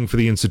applying for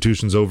the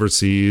institutions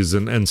overseas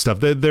and stuff,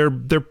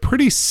 they're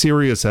pretty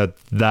serious at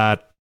that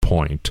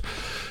point.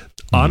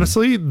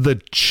 Honestly, the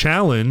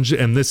challenge,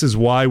 and this is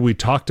why we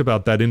talked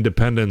about that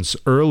independence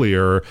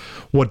earlier,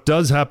 what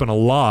does happen a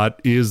lot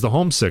is the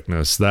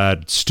homesickness,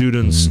 that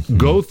students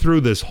go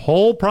through this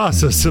whole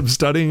process of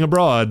studying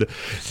abroad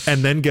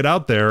and then get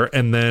out there,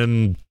 and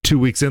then 2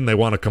 weeks in they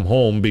want to come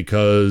home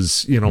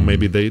because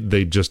maybe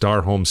they just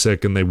are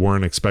homesick and they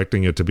weren't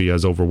expecting it to be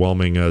as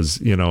overwhelming as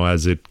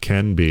as it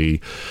can be.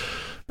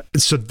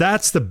 So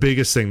that's the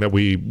biggest thing that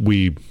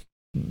we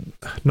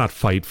not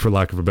fight, for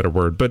lack of a better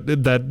word, but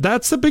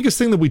that's the biggest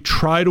thing that we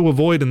try to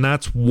avoid. And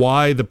that's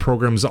why the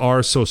programs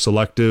are so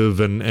selective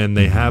and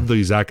they have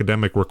these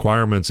academic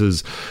requirements.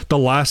 Is the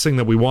last thing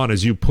that we want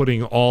is you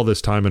putting all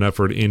this time and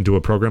effort into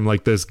a program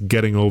like this,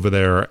 getting over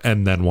there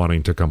and then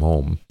wanting to come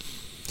home.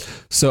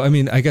 So, I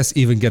mean, I guess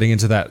even getting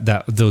into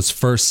those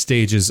first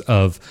stages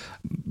of,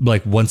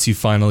 like, once you've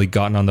finally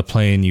gotten on the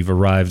plane, you've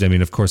arrived. I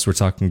mean, of course, we're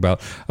talking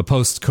about a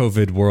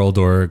post-COVID world,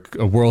 or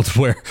a world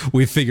where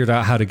we figured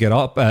out how to get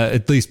up,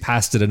 at least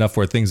past it enough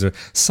where things are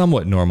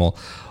somewhat normal.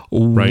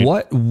 Right.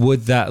 What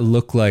would that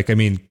look like? I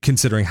mean,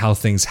 considering how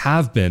things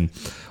have been,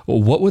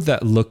 what would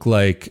that look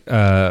like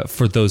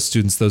for those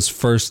students, those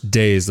first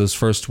days, those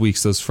first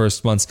weeks, those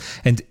first months?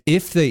 And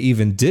if they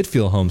even did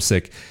feel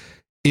homesick,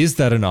 is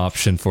that an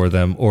option for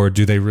them, or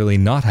do they really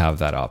not have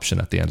that option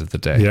at the end of the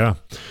day? Yeah.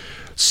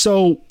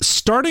 So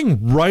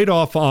starting right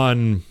off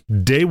on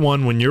day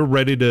one, when you're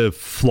ready to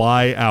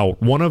fly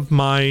out, one of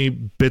my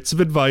bits of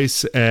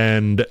advice,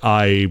 and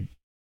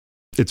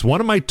it's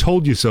one of my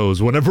told you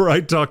so's whenever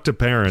I talk to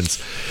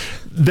parents,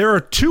 there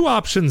are two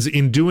options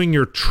in doing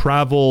your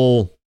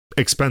travel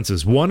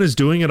expenses. One is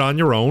doing it on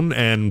your own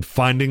and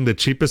finding the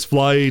cheapest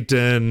flight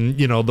and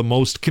the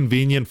most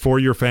convenient for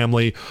your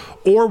family,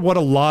 or what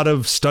a lot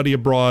of study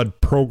abroad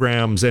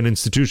programs and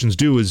institutions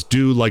do is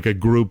do like a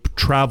group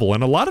travel,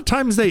 and a lot of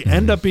times they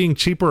end up being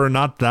cheaper or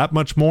not that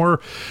much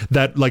more.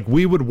 That, like,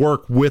 we would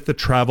work with a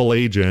travel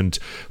agent,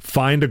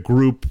 find a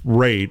group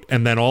rate,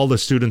 and then all the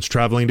students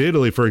traveling to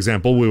Italy, for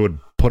example, we would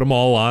put them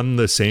all on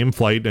the same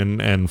flight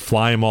and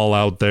fly them all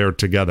out there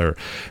together.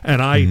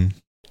 And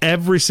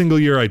every single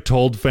year I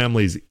told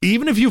families,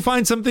 even if you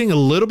find something a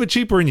little bit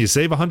cheaper and you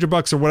save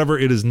 $100 or whatever,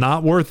 it is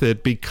not worth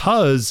it,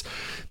 because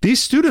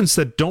these students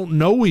that don't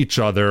know each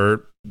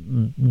other,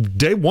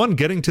 day one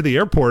getting to the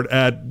airport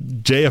at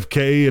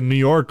JFK in New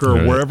York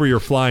or wherever you're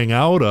flying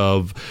out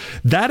of,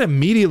 that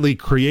immediately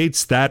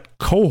creates that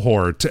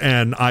cohort.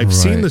 And I've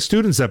seen the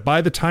students that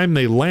by the time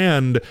they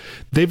land,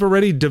 they've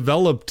already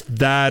developed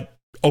that,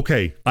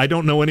 okay, I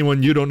don't know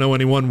anyone, you don't know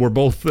anyone, we're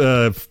both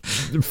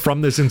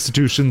from this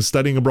institution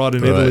studying abroad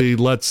in Italy,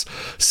 let's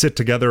sit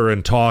together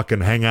and talk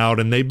and hang out,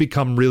 and they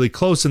become really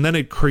close. And then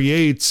it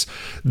creates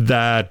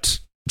that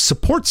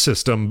support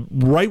system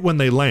right when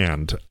they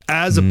land,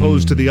 as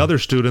opposed to the other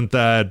student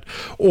that,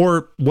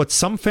 or what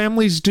some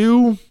families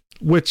do,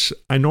 which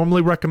I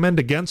normally recommend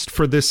against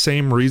for this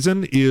same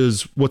reason,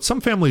 is what some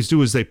families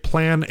do is they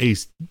plan a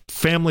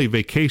family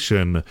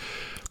vacation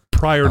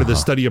prior to the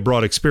study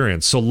abroad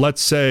experience. So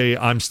let's say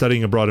I'm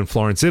studying abroad in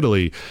Florence,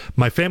 Italy.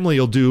 My family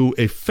will do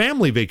a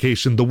family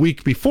vacation the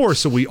week before,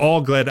 so we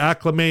all get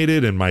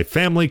acclimated and my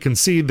family can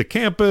see the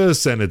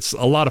campus and it's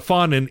a lot of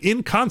fun. And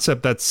in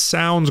concept, that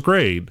sounds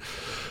great.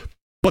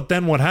 But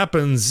then what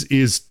happens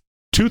is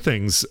two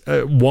things.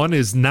 One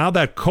is now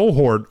that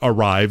cohort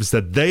arrives,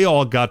 that they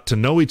all got to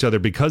know each other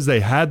because they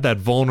had that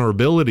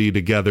vulnerability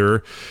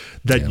together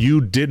that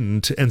you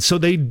didn't. And so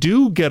they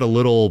do get a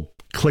little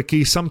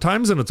clicky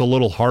sometimes, and it's a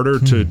little harder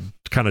to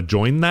kind of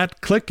join that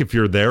clique if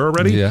you're there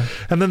already.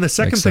 And then the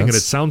second thing, and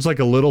it sounds like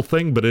a little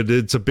thing, but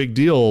it's a big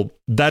deal,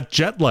 that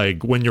jet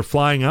lag when you're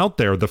flying out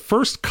there, the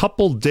first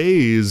couple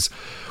days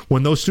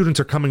when those students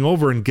are coming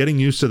over and getting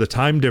used to the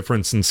time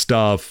difference and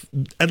stuff,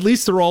 at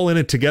least they're all in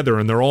it together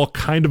and they're all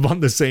kind of on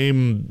the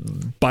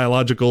same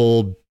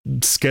biological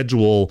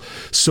schedule,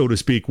 so to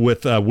speak,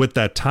 with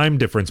that time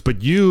difference.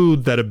 But you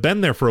that have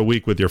been there for a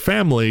week with your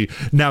family,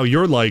 now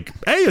you're like,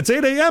 hey, it's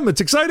 8 a.m. It's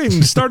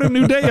exciting. Start a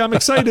new day. I'm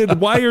excited.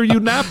 Why are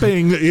you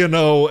napping? You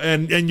know,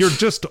 and you're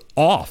just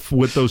off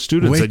with those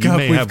students. Wake that you up,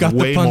 may we've have got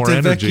way the Ponte more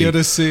energy Vecchio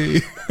to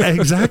see.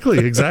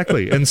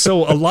 Exactly. And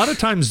so a lot of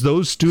times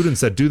those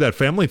students that do that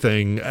family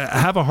thing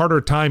have a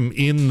harder time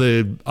in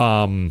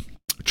the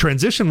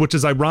transition, which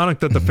is ironic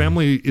that the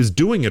family is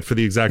doing it for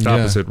the exact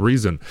opposite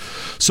reason.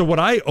 So what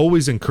I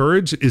always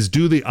encourage is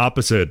do the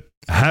opposite.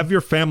 Have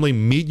your family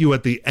meet you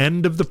at the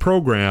end of the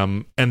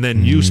program, and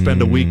then you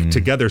spend a week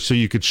together so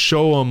you could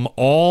show them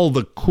all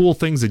the cool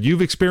things that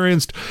you've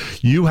experienced.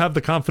 You have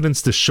the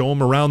confidence to show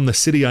them around the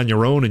city on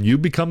your own, and you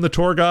become the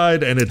tour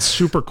guide, and it's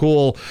super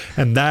cool.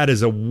 And that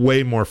is a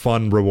way more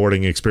fun,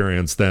 rewarding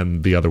experience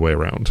than the other way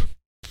around.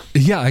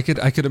 Yeah, I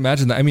could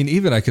imagine that. I mean,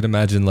 even I could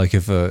imagine like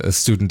if a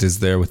student is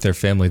there with their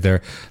family,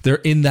 they're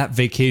in that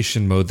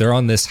vacation mode, they're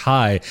on this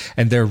high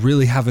and they're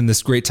really having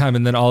this great time,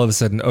 and then all of a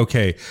sudden,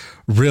 okay,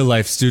 real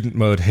life student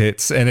mode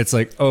hits, and it's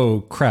like,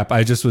 oh crap,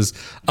 I just was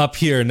up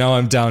here, now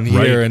I'm down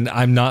here, and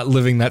I'm not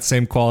living that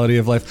same quality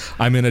of life.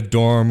 I'm in a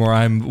dorm or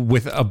I'm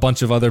with a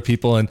bunch of other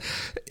people, and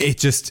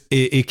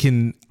it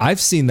can, I've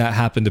seen that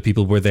happen to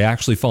people where they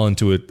actually fall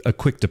into a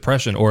quick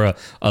depression or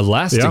a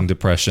lasting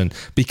depression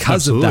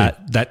because of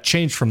that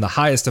change from the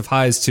highest of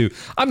highs to,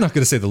 I'm not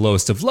going to say the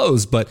lowest of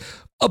lows, but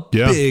a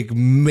big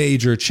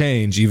major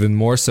change, even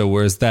more so.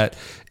 Whereas that,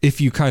 if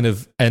you kind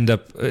of end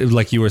up,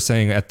 like you were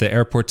saying, at the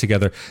airport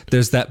together,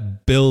 there's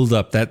that build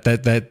up,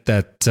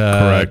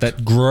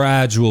 that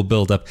gradual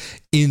build up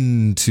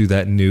into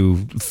that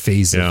new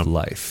phase of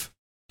life.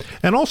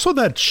 And also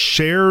that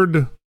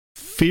shared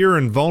fear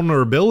and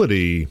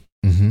vulnerability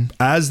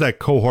as that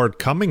cohort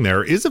coming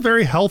there is a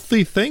very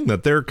healthy thing,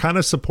 that they're kind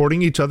of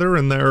supporting each other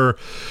and they're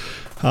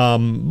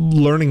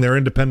learning their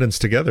independence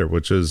together,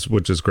 which is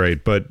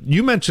great. But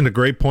you mentioned a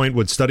great point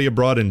with study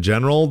abroad in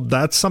general.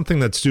 That's something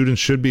that students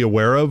should be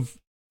aware of.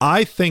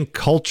 I think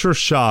culture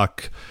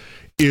shock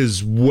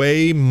is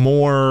way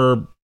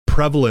more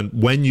prevalent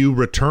when you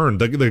return.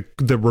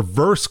 The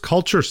reverse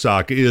culture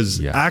shock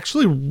is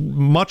actually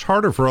much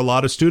harder for a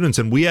lot of students.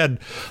 And we had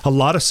a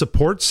lot of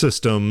support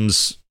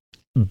systems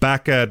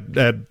back at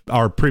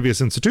our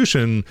previous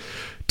institution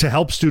to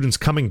help students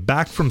coming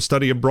back from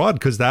study abroad,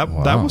 because that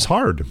was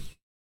hard.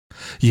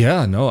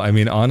 Yeah, no, I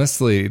mean,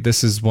 honestly,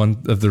 this is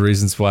one of the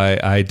reasons why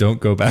I don't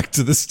go back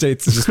to the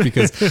States, just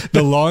because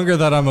the longer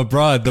that I'm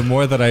abroad, the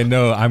more that I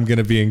know I'm going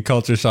to be in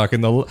culture shock.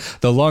 And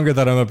the longer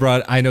that I'm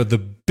abroad, I know the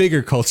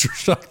bigger culture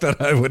shock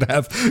that I would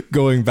have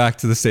going back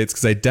to the States,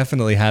 because I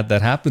definitely had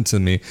that happen to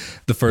me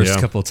the first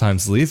couple of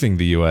times leaving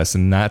the US.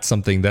 And that's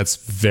something that's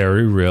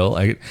very real.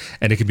 And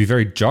it can be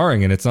very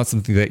jarring, and it's not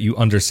something that you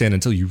understand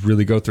until you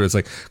really go through it. It's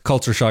like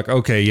culture shock.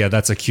 Okay, yeah,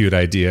 that's a cute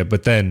idea.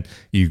 But then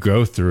you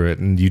go through it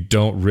and you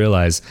don't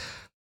realize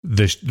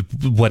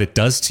what it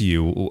does to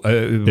you,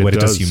 what it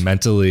does to you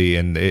mentally,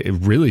 and it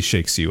really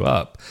shakes you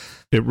up.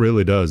 It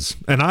really does.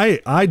 And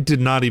I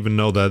did not even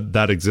know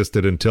that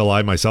existed until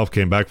I myself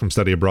came back from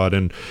study abroad.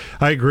 And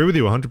I agree with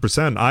you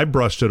 100%. I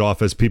brushed it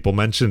off as people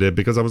mentioned it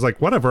because I was like,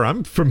 whatever,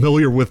 I'm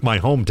familiar with my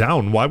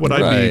hometown. Why would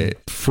I be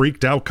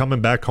freaked out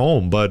coming back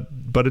home? But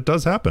it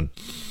does happen.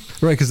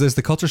 Right, because there's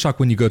the culture shock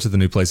when you go to the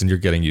new place and you're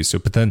getting used to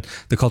it, but then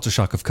the culture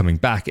shock of coming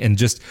back and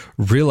just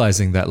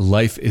realizing that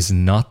life is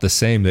not the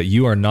same, that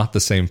you are not the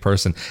same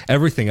person.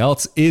 Everything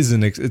else is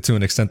to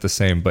an extent the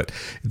same, but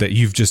that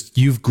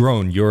you've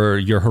grown,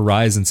 your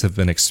horizons have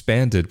been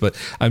expanded. But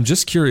I'm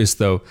just curious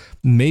though,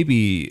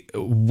 maybe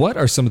what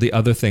are some of the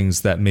other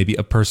things that maybe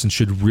a person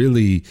should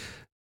really,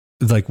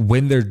 like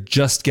when they're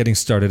just getting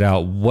started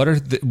out, what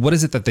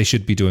is it that they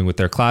should be doing with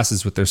their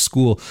classes, with their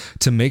school,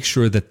 to make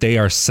sure that they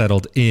are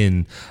settled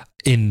in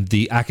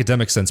the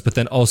academic sense, but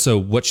then also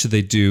what should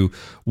they do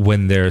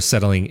when they're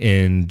settling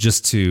in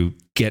just to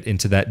get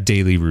into that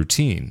daily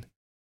routine?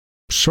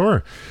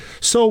 Sure.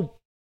 So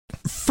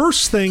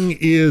first thing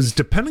is,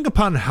 depending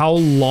upon how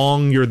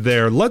long you're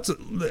there,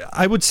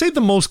 I would say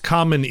the most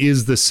common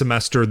is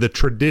the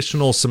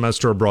traditional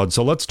semester abroad.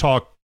 So let's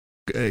talk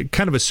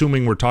kind of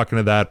assuming we're talking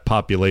to that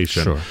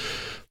population. Sure.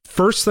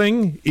 First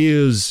thing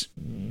is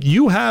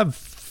you have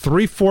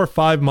 3, 4,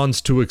 5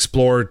 months to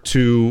explore,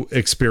 to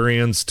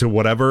experience, to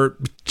whatever.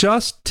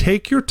 Just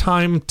take your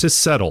time to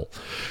settle.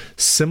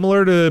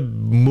 Similar to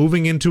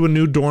moving into a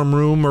new dorm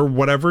room or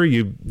whatever,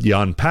 you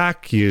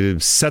unpack, you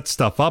set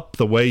stuff up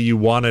the way you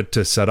want it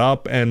to set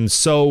up. And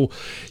so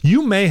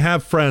you may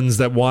have friends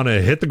that want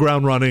to hit the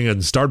ground running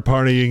and start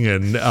partying,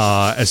 and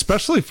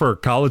especially for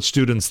college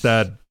students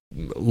that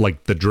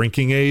like the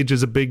drinking age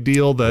is a big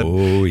deal, that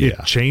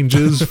it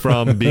changes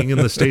from being in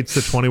the States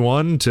to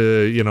 21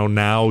 to,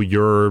 now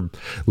you're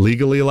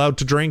legally allowed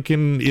to drink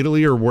in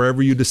Italy or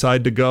wherever you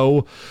decide to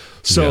go.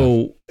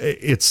 So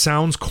it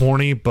sounds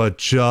corny, but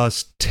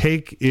just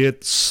take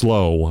it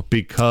slow,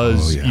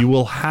 because you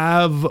will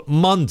have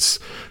months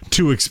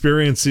to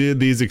experience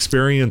these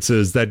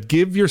experiences that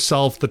give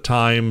yourself the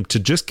time to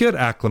just get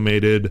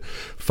acclimated,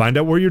 find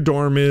out where your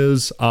dorm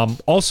is.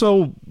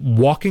 Also,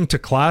 walking to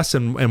class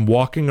and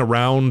walking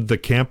around the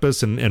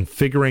campus and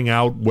figuring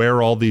out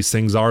where all these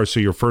things are. So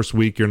your first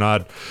week, you're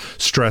not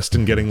stressed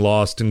and getting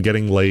lost and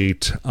getting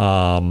late.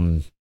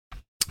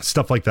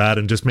 Stuff like that,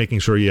 and just making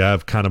sure you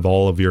have kind of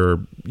all of your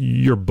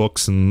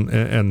books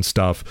and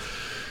stuff.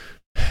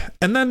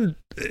 And then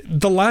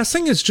the last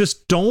thing is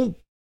just don't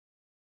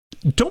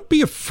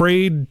be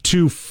afraid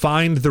to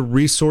find the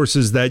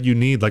resources that you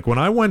need. Like when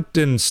I went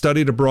and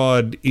studied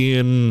abroad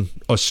in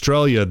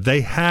Australia,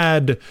 they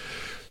had,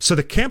 so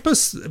the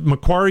campus,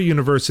 Macquarie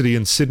University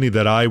in Sydney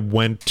that I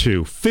went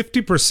to,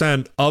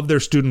 50% of their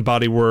student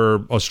body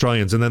were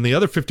Australians, and then the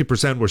other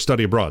 50% were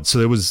study abroad. So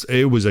it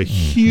was a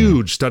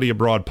huge study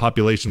abroad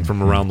population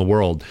from around the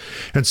world.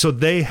 And so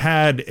they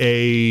had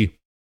a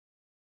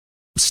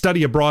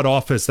study abroad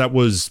office that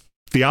was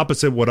the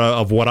opposite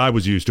of what I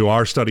was used to.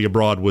 Our study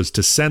abroad was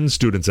to send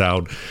students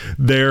out.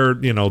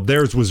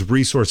 Theirs was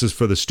resources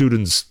for the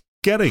students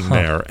getting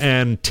there,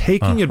 and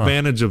taking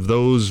advantage of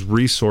those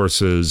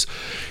resources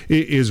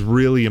is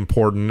really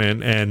important,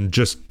 and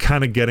just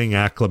kind of getting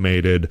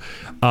acclimated.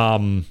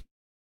 And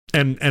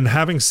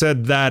having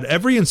said that,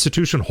 every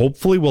institution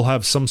hopefully will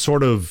have some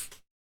sort of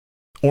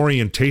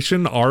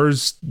orientation.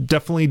 Ours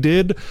definitely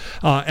did.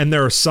 And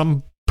there are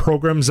some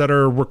programs that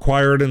are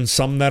required and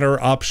some that are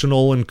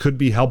optional and could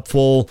be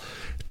helpful.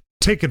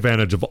 Take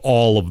advantage of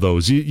all of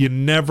those. You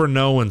never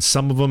know, and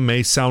some of them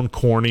may sound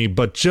corny,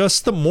 but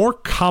just the more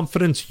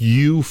confidence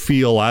you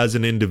feel as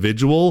an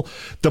individual,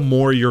 the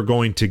more you're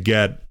going to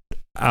get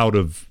out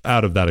of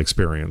that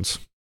experience.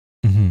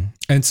 Mm-hmm.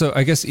 And so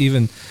I guess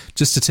even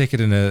just to take it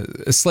in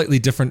a slightly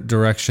different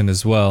direction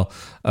as well,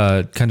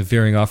 kind of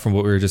veering off from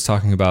what we were just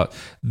talking about,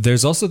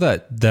 there's also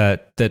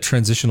that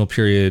transitional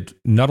period,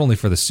 not only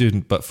for the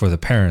student, but for the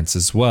parents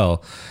as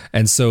well.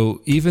 And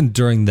so even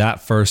during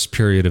that first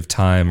period of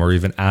time, or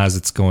even as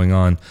it's going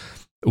on,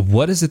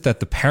 what is it that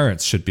the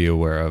parents should be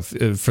aware of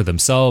for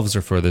themselves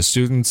or for the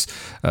students?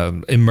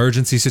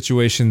 Emergency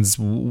situations,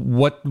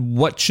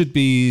 what should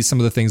be some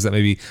of the things that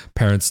maybe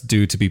parents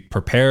do to be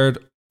prepared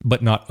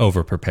but not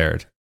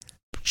over-prepared?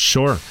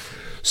 Sure.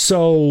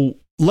 So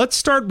let's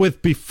start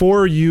with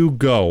before you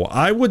go.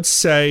 I would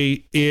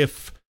say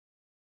if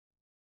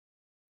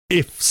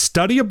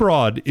study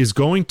abroad is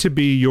going to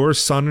be your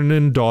son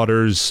and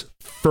daughter's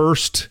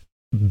first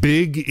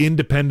big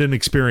independent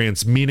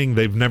experience, meaning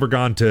they've never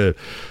gone to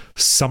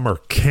summer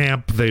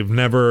camp, they've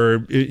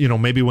never,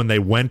 maybe when they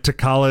went to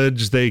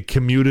college, they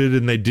commuted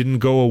and they didn't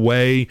go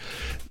away,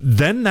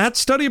 then that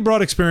study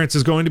abroad experience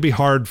is going to be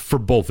hard for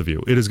both of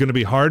you. It is going to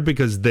be hard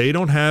because they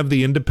don't have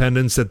the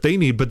independence that they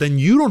need, but then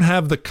you don't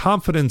have the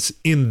confidence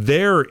in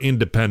their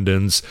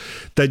independence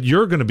that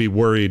you're going to be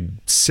worried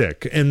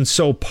sick. And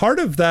so part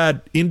of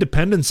that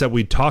independence that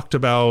we talked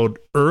about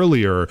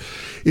earlier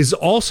is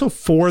also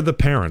for the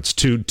parents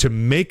to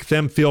make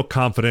them feel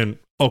confident.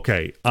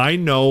 Okay, I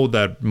know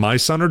that my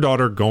son or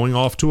daughter going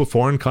off to a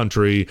foreign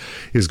country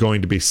is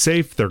going to be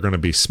safe. They're going to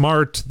be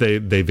smart.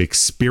 They've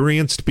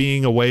experienced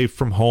being away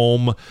from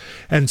home.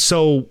 And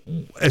so,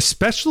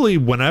 especially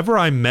whenever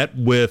I met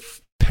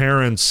with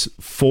parents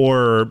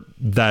for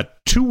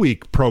that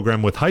 2-week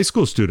program with high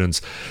school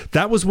students,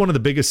 that was one of the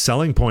biggest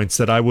selling points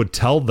that I would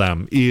tell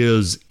them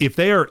is if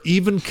they are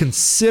even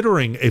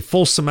considering a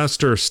full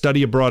semester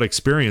study abroad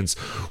experience,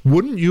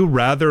 wouldn't you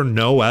rather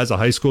know as a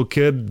high school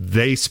kid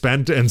they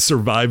spent and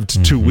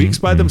survived 2 weeks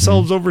by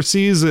themselves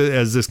overseas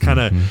as this kind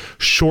of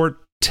short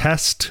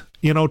test,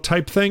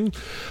 type thing.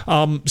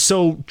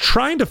 So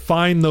trying to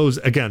find those,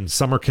 again,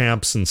 summer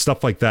camps and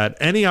stuff like that,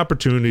 any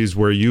opportunities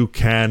where you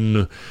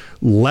can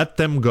let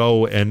them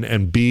go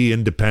and be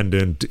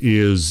independent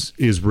is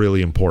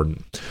really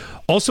important.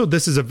 Also,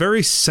 this is a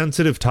very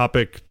sensitive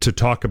topic to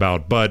talk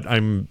about, but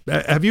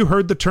have you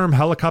heard the term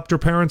helicopter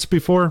parents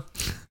before?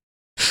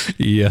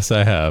 Yes,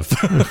 I have.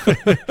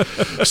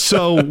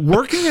 So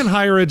working in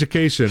higher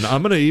education,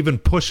 I'm going to even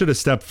push it a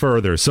step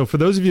further. So for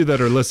those of you that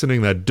are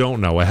listening that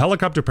don't know, a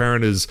helicopter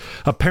parent is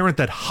a parent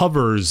that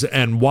hovers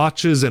and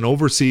watches and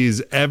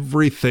oversees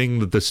everything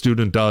that the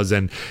student does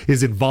and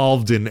is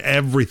involved in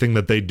everything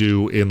that they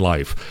do in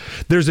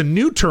life. There's a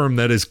new term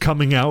that is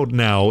coming out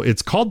now.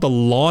 It's called the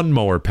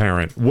lawnmower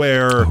parent,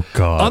 where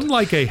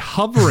unlike a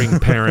hovering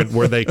parent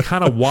where they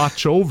kind of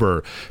watch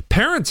over,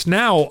 parents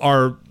now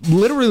are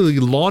literally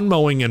lawn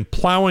mowing and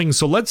plowing.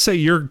 So let's say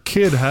your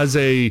kid has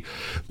a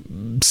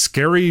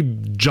scary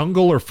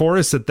jungle or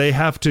forest that they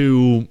have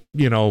to,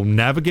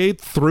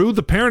 navigate through.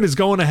 The parent is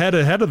going ahead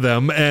of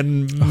them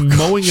and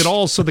mowing it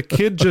all. So the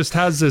kid just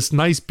has this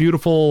nice,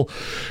 beautiful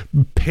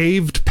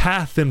paved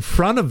path in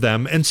front of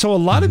them. And so a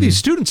lot of these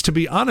students, to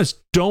be honest,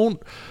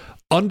 don't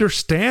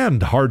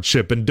understand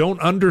hardship and don't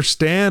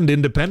understand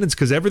independence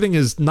because everything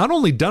is not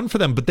only done for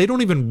them, but they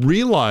don't even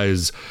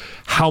realize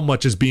how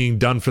much is being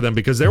done for them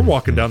because they're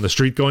walking down the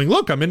street going,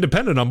 look, I'm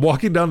independent. I'm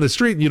walking down the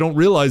street. And you don't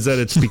realize that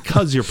it's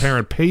because your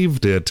parent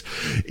paved it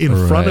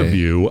in front of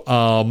you.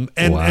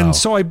 And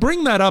so I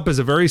bring that up as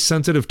a very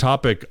sensitive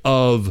topic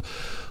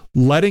of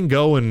letting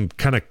go and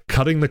kind of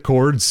cutting the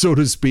cord, so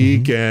to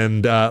speak.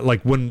 And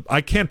when I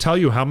can't tell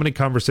you how many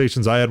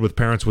conversations I had with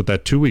parents with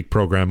that 2-week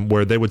program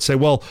where they would say,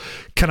 well,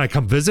 can I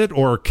come visit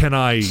or can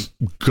I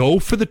go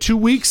for the 2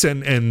 weeks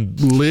and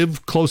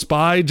live close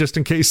by just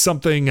in case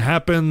something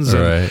happens?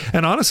 Right.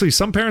 And honestly,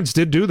 some parents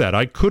did do that.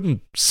 I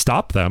couldn't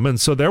stop them.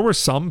 And so there were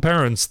some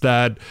parents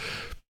that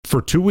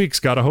for 2 weeks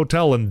got a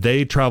hotel and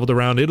they traveled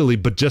around Italy,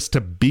 but just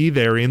to be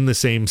there in the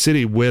same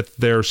city with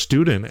their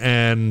student.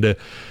 And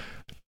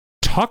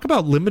talk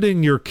about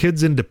limiting your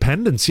kids'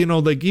 independence,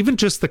 even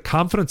just the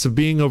confidence of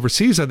being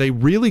overseas. Are they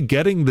really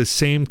getting the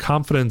same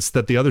confidence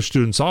that the other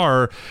students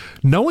are,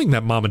 knowing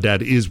that mom and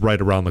dad is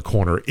right around the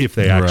corner if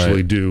they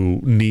actually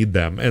do need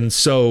them? And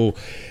so,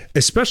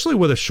 especially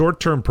with a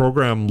short-term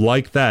program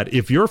like that,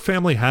 if your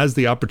family has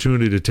the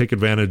opportunity to take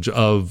advantage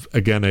of,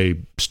 again, a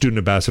student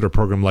ambassador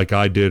program like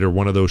I did, or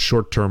one of those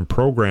short-term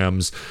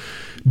programs,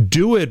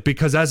 do it,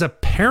 because as a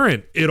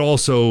parent, it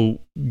also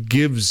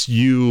gives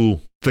you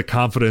the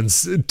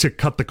confidence to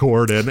cut the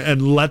cord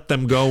and let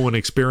them go and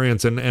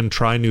experience and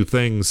try new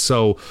things.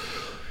 So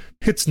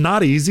it's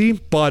not easy,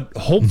 but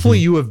hopefully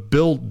you have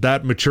built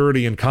that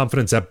maturity and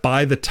confidence that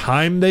by the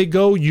time they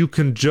go, you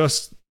can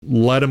just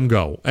let them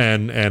go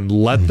and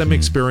let them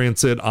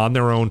experience it on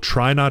their own.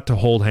 Try not to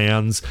hold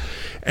hands.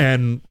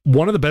 And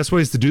one of the best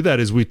ways to do that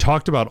is we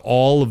talked about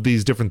all of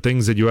these different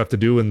things that you have to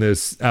do in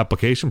this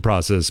application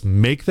process.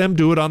 Make them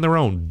do it on their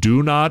own.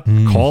 Do not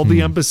call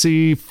the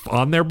embassy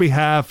on their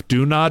behalf.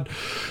 Do not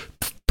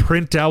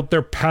print out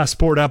their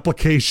passport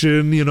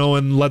application,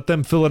 and let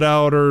them fill it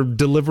out or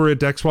deliver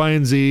it to X, Y,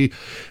 and Z.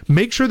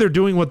 Make sure they're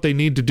doing what they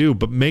need to do,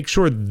 but make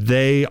sure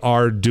they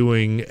are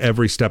doing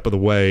every step of the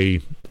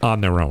way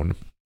on their own.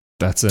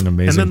 That's an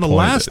amazing And then the point.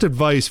 last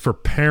advice for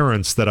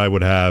parents that I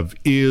would have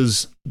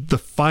is the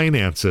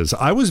finances.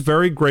 I was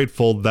very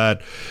grateful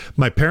that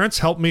my parents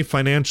helped me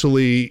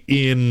financially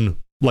in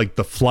like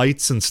the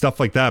flights and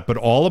stuff like that. But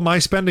all of my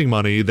spending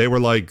money, they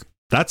were like,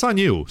 that's on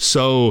you.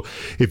 So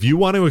if you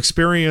want to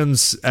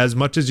experience as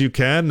much as you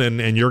can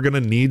and you're going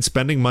to need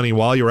spending money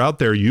while you're out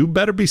there, you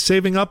better be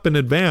saving up in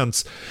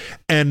advance.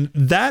 And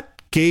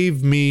that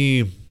gave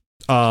me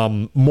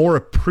more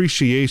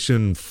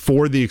appreciation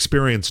for the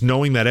experience,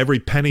 knowing that every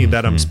penny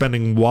that I'm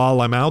spending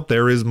while I'm out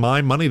there is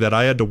my money that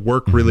I had to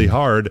work really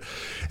hard.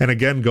 And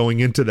again,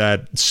 going into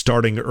that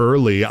starting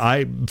early,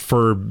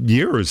 for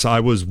years, I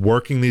was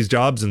working these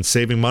jobs and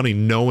saving money,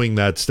 knowing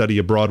that study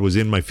abroad was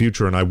in my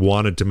future and I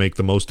wanted to make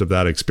the most of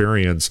that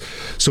experience.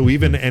 So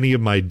even any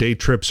of my day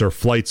trips or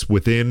flights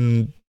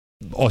within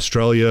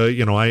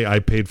Australia, I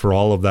paid for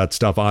all of that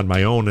stuff on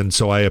my own, and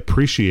so I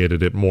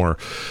appreciated it more.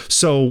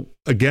 So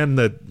again,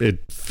 that it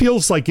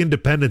feels like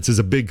independence is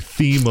a big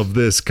theme of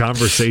this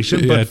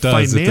conversation, but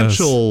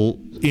financial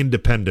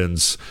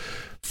independence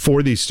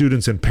for these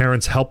students and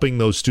parents, helping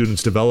those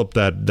students develop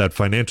that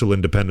financial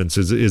independence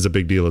is a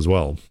big deal as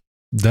well.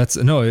 That's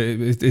no,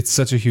 it's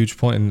such a huge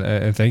point,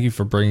 and thank you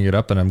for bringing it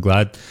up. And I'm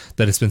glad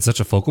that it's been such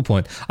a focal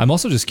point. I'm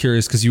also just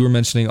curious because you were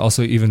mentioning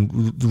also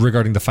even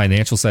regarding the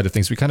financial side of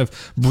things. We kind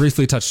of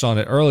briefly touched on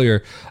it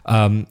earlier,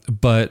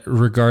 but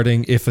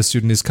regarding if a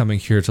student is coming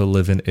here to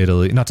live in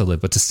Italy, not to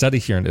live, but to study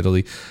here in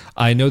Italy,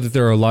 I know that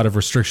there are a lot of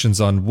restrictions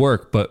on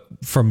work. But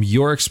from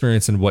your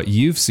experience and what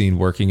you've seen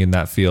working in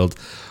that field,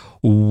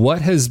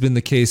 what has been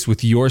the case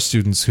with your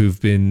students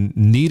who've been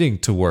needing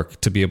to work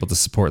to be able to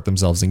support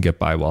themselves and get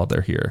by while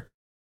they're here?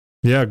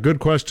 Yeah, good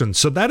question.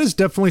 So that is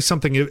definitely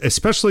something,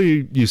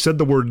 especially you said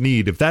the word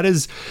need. If that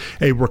is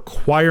a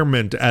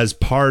requirement as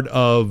part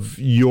of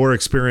your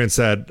experience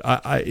that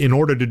in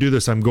order to do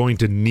this, I'm going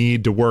to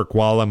need to work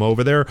while I'm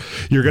over there,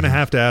 you're going to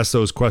have to ask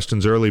those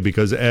questions early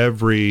because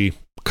every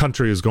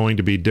country is going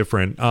to be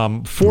different.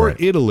 For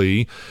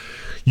Italy,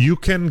 you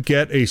can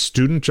get a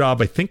student job.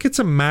 I think it's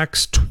a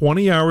max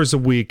 20 hours a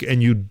week,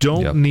 and you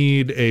don't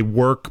need a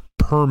work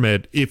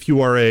permit if you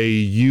are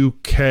a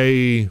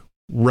UK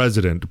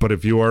resident, but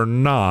if you are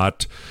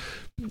not,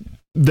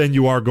 then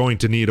you are going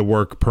to need a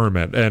work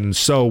permit. And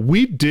so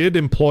we did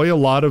employ a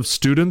lot of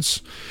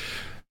students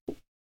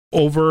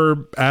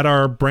over at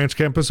our branch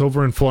campus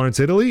over in Florence,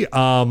 Italy.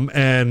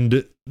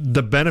 And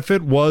the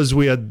benefit was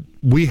we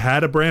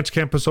had a branch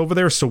campus over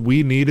there, so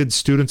we needed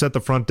students at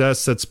the front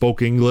desk that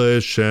spoke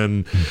English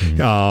and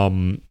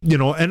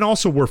and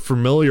also were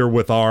familiar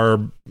with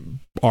our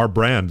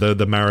brand,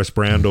 the Maris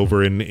brand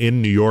over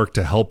in New York,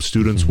 to help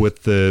students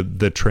with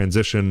the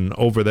transition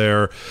over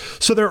there.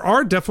 So there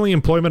are definitely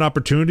employment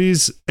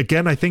opportunities.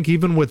 Again, I think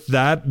even with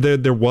that,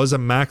 there was a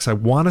max. I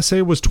want to say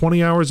it was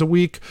 20 hours a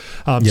week.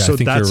 So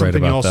that's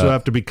something you also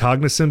have to be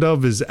cognizant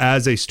of, is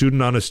as a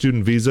student on a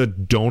student visa,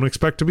 don't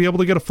expect to be able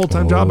to get a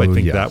full-time job. I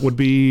think that would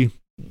be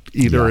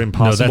either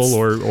impossible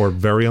or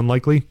very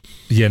unlikely.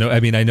 Yeah, no, I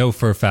mean, I know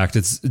for a fact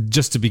it's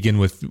just to begin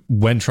with,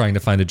 when trying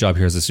to find a job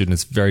here as a student,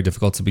 it's very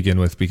difficult to begin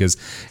with because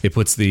it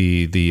puts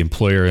the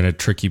employer in a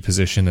tricky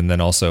position. And then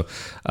also,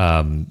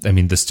 I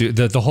mean,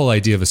 the whole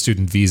idea of a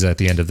student visa at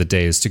the end of the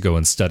day is to go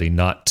and study,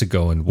 not to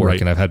go and work.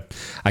 Right. And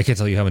I can't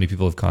tell you how many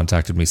people have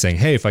contacted me saying,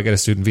 hey, if I get a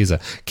student visa,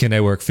 can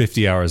I work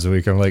 50 hours a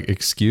week? I'm like,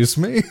 excuse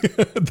me?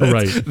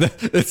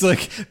 It's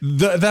like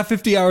that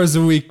 50 hours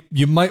a week,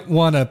 you might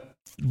want to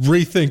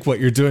rethink what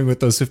you're doing with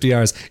those 50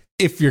 hours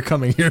if you're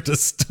coming here to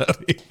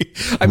study.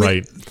 I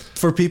mean,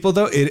 for people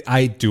though,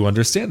 I do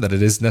understand that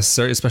it is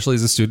necessary, especially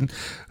as a student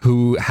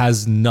who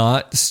has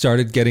not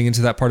started getting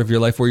into that part of your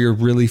life where you're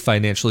really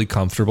financially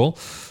comfortable.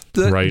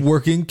 That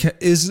working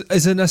is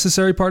a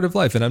necessary part of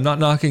life, and I'm not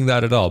knocking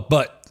that at all.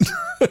 But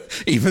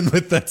even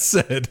with that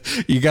said,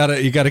 you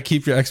gotta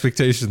keep your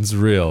expectations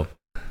real.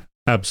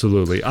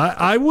 Absolutely.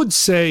 I would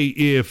say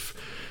if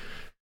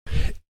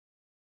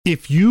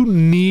you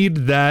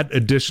need that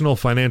additional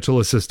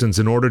financial assistance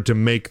in order to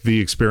make the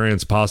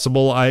experience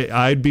possible,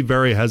 I'd be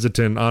very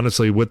hesitant,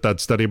 honestly, with that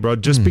study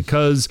abroad, just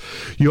because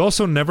you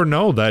also never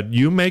know that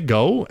you may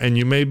go and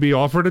you may be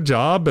offered a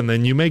job and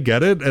then you may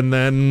get it and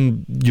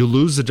then you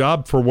lose the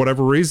job for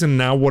whatever reason.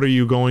 Now, what are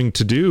you going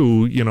to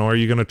do? Are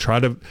you going to try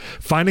to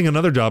finding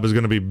another job is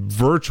going to be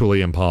virtually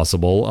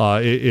impossible.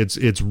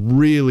 It's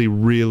really,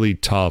 really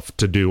tough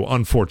to do,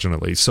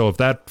 unfortunately. So if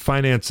that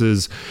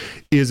finances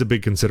is a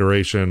big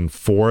consideration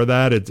for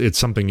that, it's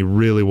something you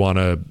really want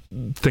to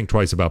think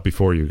twice about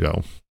before you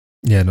go.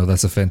 Yeah, no,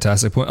 that's a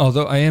fantastic point.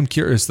 Although I am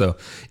curious though,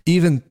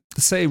 even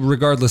say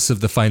regardless of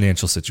the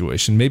financial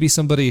situation, maybe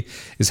somebody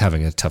is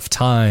having a tough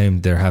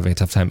time, they're having a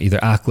tough time either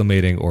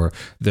acclimating, or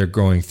they're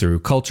going through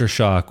culture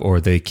shock,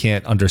 or they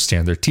can't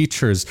understand their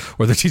teachers,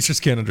 or their teachers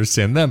can't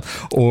understand them,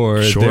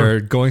 or they're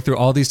going through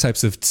all these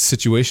types of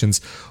situations.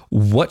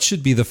 What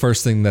should be the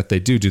first thing that they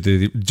do?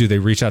 Do they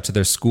reach out to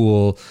their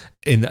school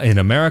in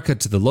America,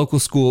 to the local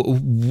school?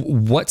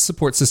 What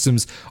support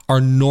systems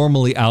are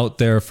normally out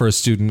there for a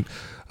student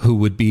who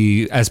would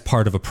be as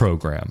part of a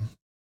program?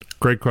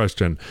 Great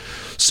question.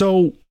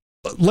 So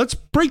let's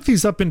break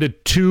these up into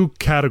two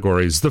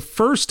categories. The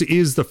first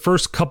is the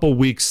first couple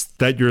weeks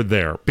that you're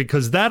there,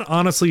 because that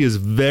honestly is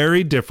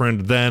very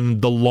different than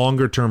the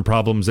longer term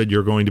problems that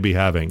you're going to be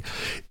having.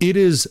 It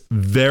is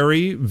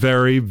very,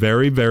 very,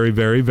 very, very,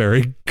 very,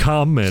 very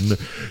common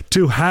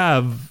to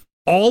have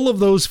all of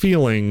those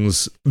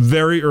feelings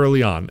very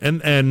early on.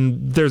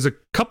 And there's a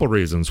couple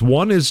reasons.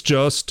 One is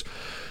just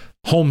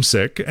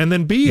homesick. And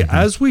then B,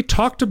 as we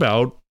talked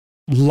about,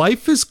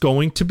 life is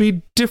going to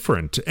be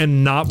different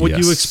and not what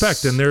you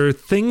expect. And there are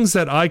things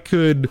that I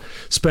could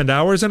spend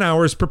hours and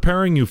hours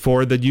preparing you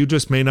for that you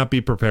just may not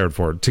be prepared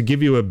for. To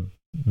give you a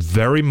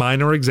very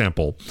minor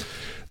example,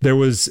 there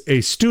was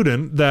a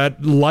student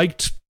that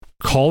liked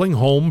calling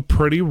home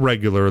pretty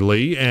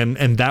regularly, and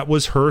that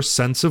was her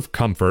sense of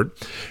comfort.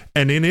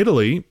 And in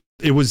Italy,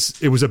 it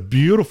was a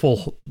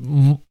beautiful,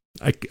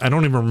 I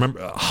don't even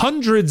remember,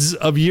 hundreds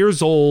of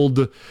years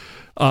old,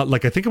 I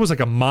think it was like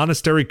a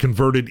monastery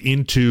converted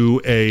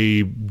into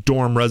a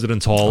dorm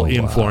residence hall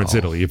in Florence,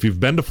 Italy. If you've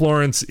been to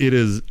Florence,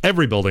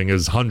 every building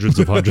is hundreds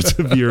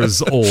of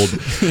years old.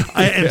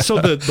 And so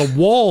the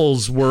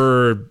walls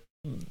were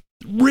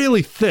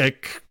really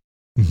thick,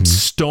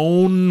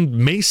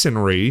 stone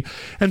masonry.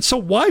 And so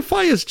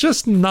Wi-Fi is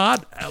just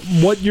not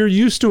what you're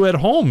used to at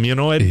home.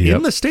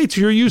 In the States,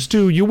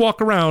 you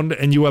walk around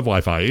and you have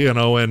Wi-Fi,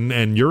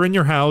 and you're in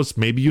your house.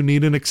 Maybe you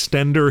need an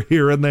extender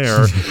here and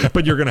there,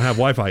 but you're going to have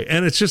Wi-Fi.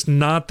 And it's just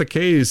not the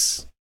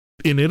case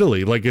in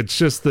Italy. Like, it's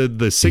just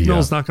the signal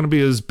is not going to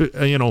be as,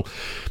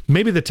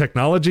 maybe the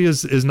technology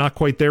is not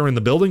quite there in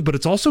the building, but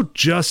it's also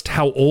just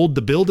how old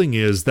the building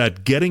is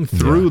that getting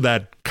through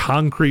that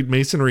concrete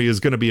masonry is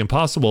going to be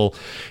impossible.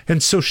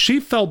 And so she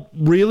felt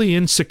really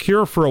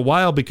insecure for a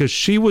while because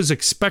she was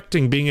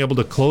expecting being able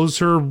to close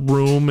her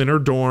room in her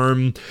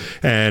dorm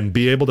and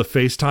be able to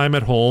FaceTime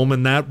at home,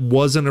 and that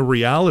wasn't a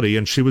reality,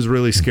 and she was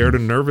really scared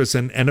and nervous.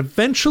 And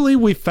eventually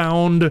we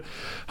found a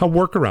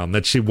workaround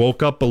that she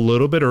woke up a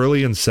little bit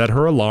early and set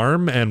her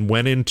alarm and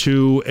went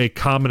into a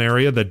common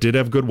area that did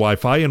have good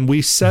Wi-Fi, and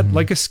we set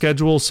like a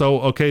schedule. So,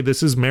 okay,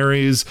 this is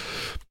Mary's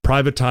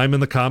private time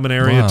in the common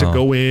area to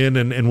go in,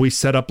 and we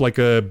set up like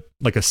a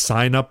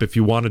sign up if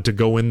you wanted to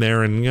go in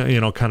there and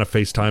kind of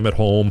FaceTime at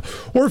home,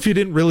 or if you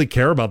didn't really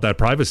care about that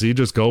privacy,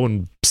 just go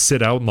and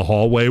sit out in the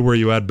hallway where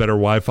you had better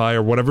Wi-Fi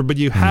or whatever. But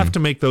you have to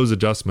make those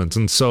adjustments,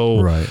 and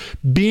so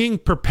being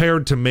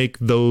prepared to make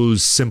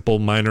those simple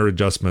minor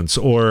adjustments.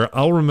 Or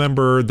I'll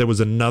remember there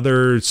was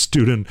another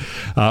student,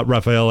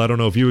 Raphael, I don't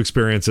know if you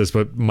experienced this,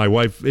 but my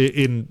wife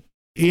in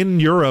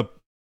Europe,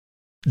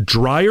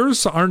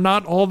 dryers are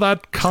not all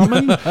that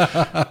common,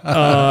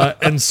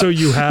 and so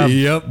you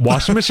have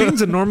washing machines,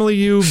 and normally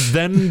you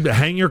then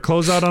hang your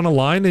clothes out on a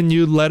line and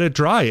you let it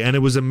dry. And it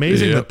was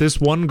amazing that this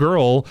one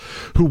girl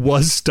who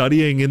was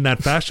studying in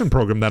that fashion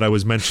program that I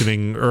was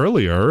mentioning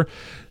earlier,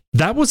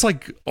 that was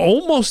like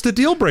almost a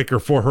deal breaker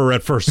for her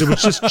at first. It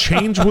was just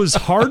change was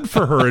hard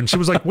for her. And she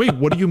was like, wait,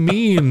 what do you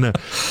mean?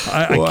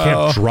 I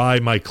can't dry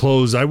my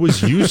clothes. I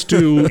was used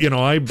to,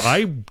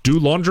 I do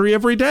laundry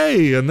every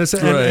day and this.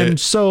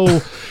 And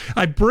so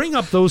I bring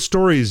up those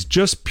stories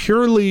just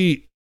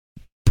purely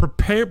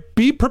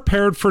be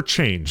prepared for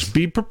change,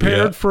 be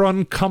prepared for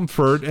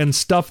uncomfort and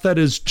stuff that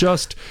is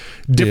just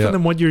different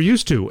than what you're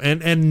used to.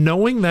 And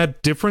knowing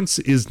that difference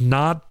is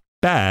not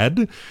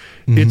bad,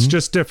 it's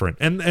just different.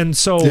 And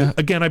so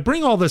again, I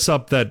bring all this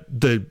up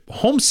that the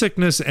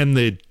homesickness and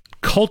the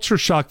culture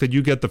shock that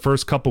you get the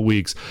first couple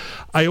weeks,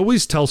 I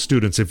always tell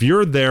students, if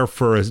you're there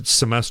for a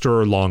semester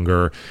or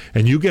longer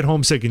and you get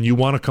homesick and you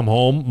want to come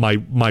home,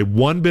 my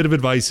one bit of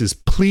advice is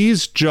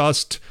please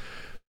just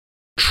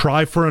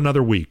try for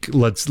another week.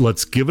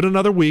 Let's give it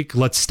another week.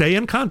 Let's stay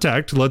in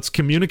contact. Let's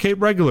communicate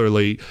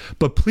regularly,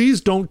 but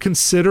please don't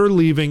consider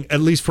leaving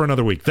at least for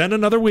another week. Then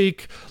another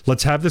week,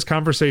 let's have this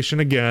conversation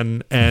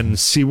again and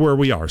see where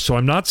we are. So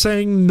I'm not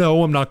saying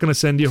no, I'm not going to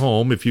send you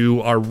home if you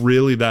are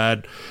really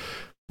that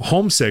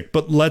homesick,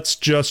 but let's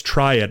just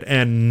try it.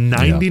 And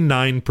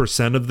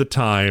 99% of the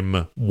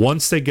time,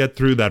 once they get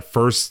through that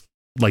first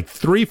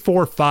 3,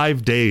 4,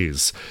 5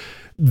 days,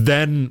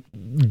 then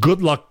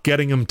good luck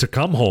getting them to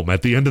come home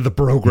at the end of the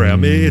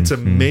program. It's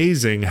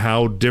amazing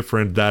how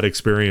different that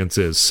experience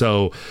is.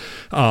 So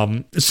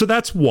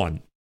that's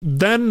one.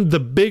 Then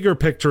the bigger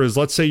picture is,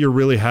 let's say you're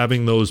really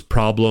having those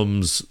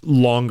problems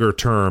longer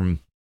term.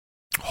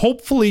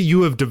 Hopefully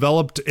you have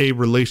developed a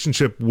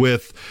relationship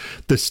with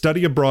the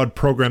study abroad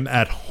program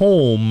at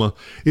home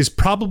is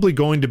probably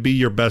going to be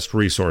your best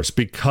resource,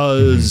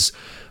 because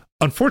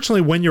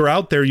unfortunately, when you're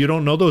out there, you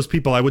don't know those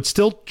people. I would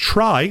still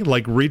try,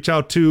 reach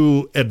out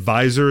to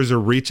advisors or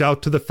reach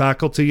out to the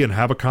faculty and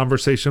have a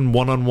conversation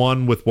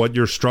one-on-one with what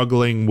you're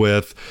struggling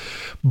with.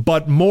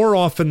 But more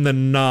often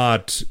than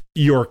not,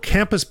 your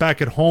campus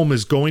back at home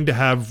is going to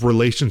have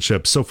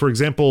relationships. So, for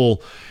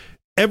example,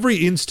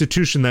 every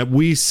institution that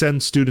we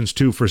send students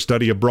to for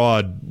study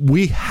abroad,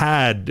 we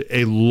had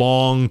a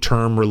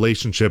long-term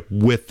relationship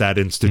with that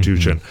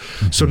institution.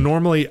 So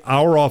normally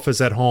our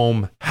office at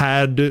home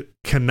had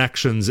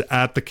connections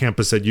at the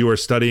campus that you are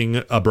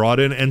studying abroad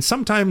in. And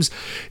sometimes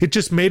it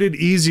just made it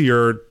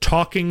easier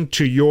talking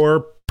to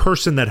your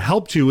person that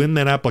helped you in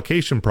that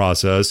application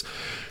process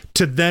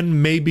to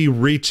then maybe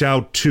reach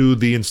out to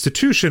the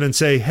institution and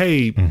say,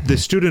 hey, the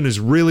student is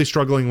really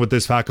struggling with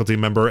this faculty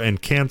member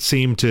and can't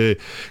seem to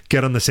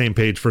get on the same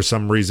page for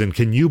some reason.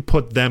 Can you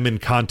put them in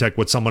contact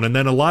with someone? And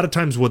then a lot of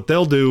times what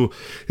they'll do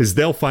is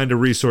they'll find a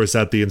resource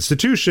at the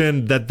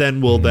institution that then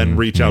will then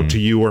reach out to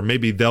you, or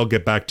maybe they'll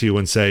get back to you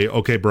and say,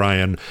 okay,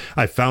 Brian,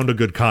 I found a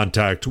good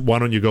contact. Why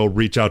don't you go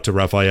reach out to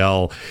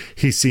Raphael?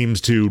 He seems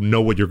to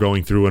know what you're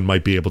going through and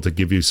might be able to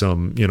give you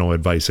some,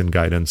 advice and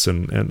guidance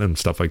and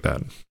stuff like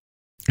that.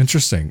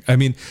 Interesting. I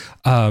mean,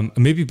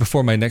 maybe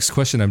before my next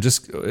question,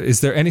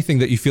 is there anything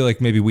that you feel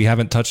like maybe we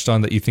haven't touched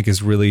on that you think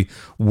is really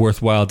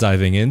worthwhile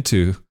diving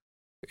into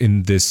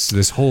in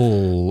this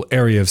whole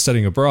area of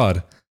studying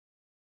abroad?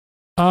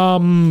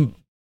 No,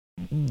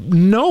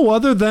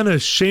 other than a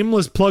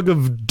shameless plug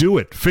of do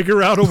it.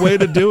 Figure out a way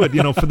to do it.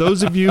 For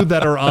those of you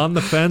that are on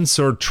the fence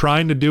or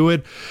trying to do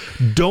it,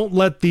 don't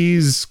let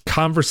these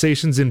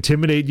conversations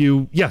intimidate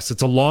you. Yes,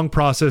 it's a long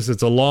process.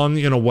 It's a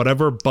long,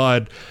 whatever,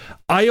 but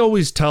I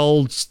always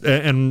tell,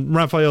 and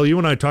Raphael, you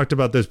and I talked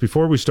about this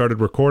before we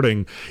started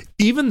recording,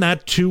 even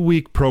that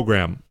 2-week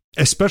program,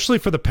 especially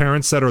for the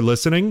parents that are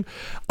listening,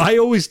 I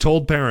always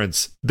told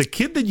parents, the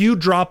kid that you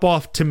drop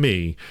off to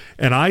me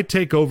and I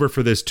take over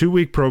for this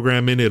 2-week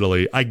program in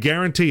Italy, I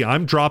guarantee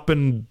I'm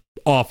dropping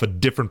off a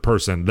different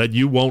person that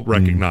you won't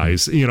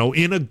recognize,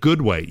 in a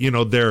good way.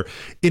 Their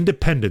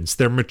independence,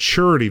 their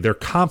maturity, their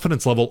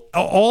confidence level,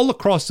 all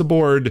across the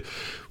board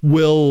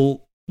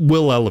will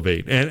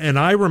elevate. And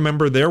I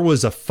remember there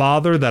was a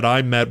father that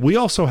I met. We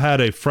also had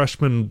a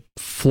freshman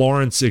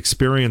Florence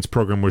experience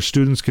program where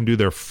students can do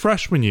their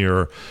freshman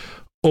year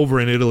over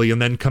in Italy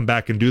and then come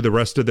back and do the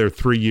rest of their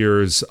 3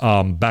 years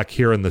back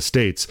here in the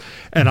States.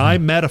 And I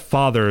met a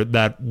father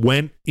that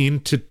went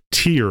into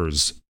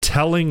tears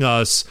telling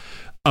us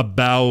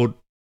about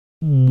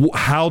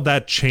how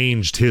that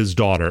changed his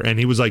daughter. And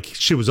he was like,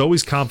 she was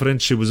always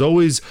confident. She was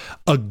always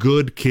a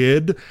good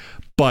kid.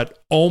 But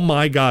oh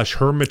my gosh,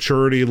 her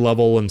maturity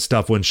level and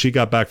stuff when she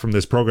got back from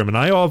this program. And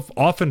I have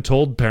often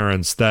told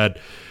parents that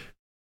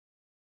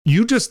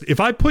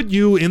if I put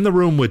you in the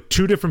room with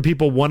 2 different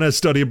people, one has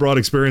study abroad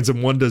experience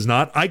and one does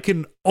not, I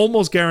can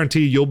almost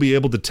guarantee you'll be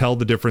able to tell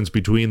the difference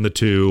between the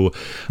two,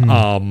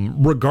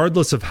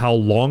 regardless of how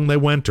long they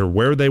went or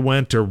where they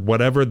went or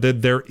whatever,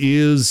 that there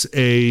is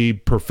a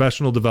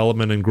professional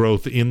development and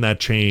growth in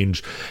that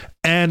change.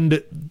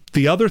 And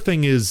the other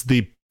thing is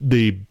the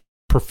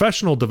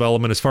professional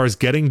development as far as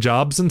getting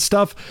jobs and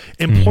stuff.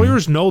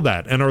 Employers know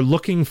that and are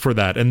looking for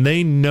that, and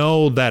they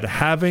know that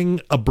having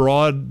a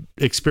broad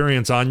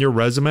experience on your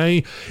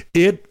resume,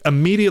 it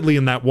immediately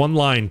in that one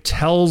line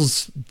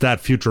tells that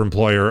future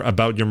employer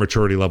about your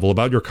maturity level,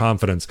 about your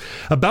confidence,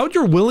 about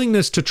your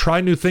willingness to try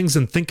new things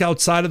and think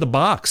outside of the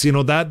box.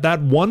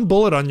 That one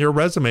bullet on your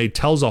resume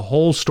tells a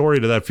whole story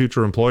to that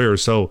future employer.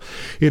 So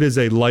it is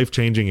a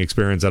life-changing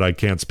experience that I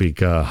can't speak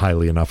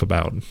highly enough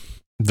about.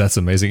 That's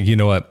amazing. You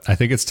know what? I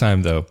think it's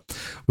time, though,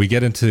 we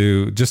get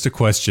into just a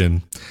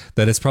question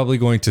that is probably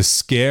going to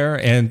scare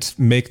and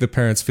make the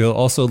parents feel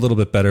also a little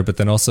bit better, but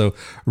then also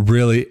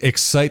really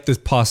excite the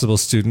possible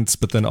students,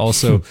 but then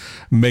also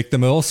make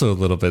them also a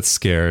little bit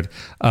scared.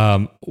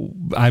 I'm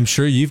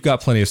sure you've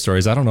got plenty of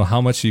stories. I don't know how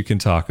much you can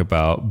talk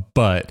about,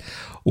 but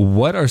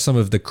what are some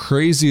of the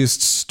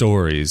craziest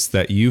stories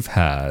that you've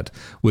had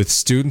with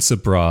students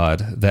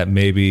abroad that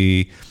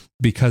maybe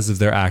because of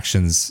their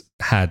actions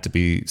had to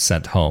be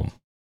sent home?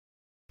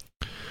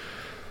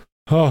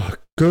 Oh,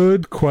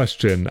 good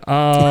question.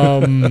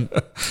 That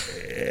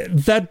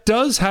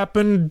does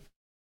happen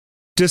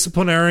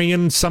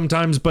disciplinarian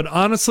sometimes, but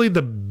honestly,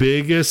 the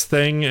biggest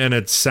thing, and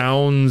it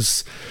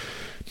sounds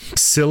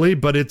silly,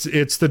 but it's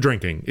the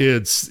drinking.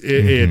 It's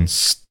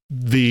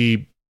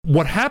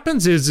what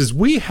happens is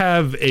we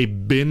have a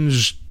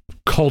binge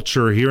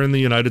culture here in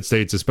the United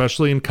States,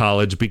 especially in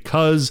college,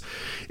 because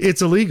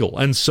it's illegal.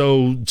 And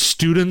so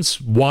students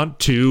want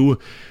to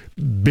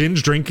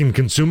binge drink and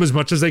consume as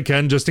much as they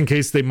can just in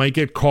case they might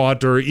get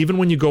caught. Or even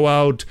when you go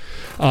out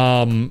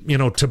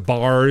to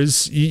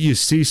bars, you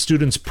see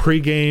students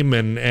pregame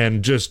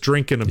and just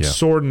drink an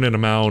absorbent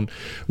amount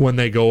when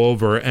they go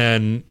over.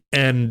 And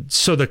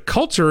so the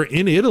culture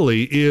in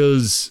Italy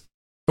is,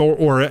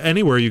 or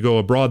anywhere you go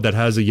abroad that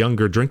has a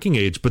younger drinking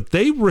age, but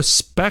they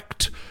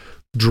respect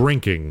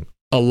drinking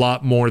a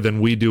lot more than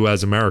we do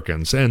as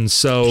Americans. And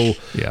so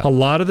a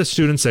lot of the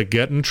students that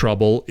get in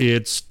trouble,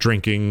 it's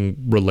drinking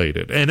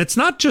related. And it's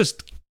not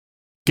just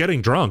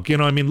getting drunk.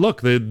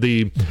 Look,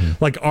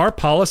 like our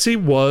policy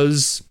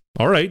was,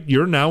 all right,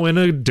 you're now in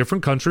a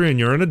different country and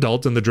you're an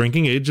adult and the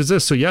drinking age is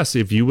this. So yes,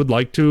 if you would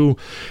like to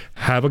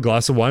have a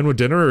glass of wine with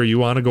dinner or you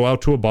want to go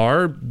out to a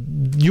bar,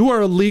 you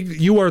are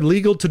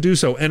legal to do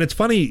so. And it's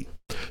funny,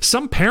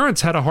 some parents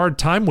had a hard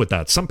time with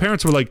that. Some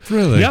parents were like,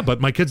 really? Yeah, but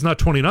my kid's not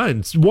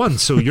 29,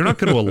 so you're not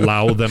going to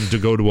allow them to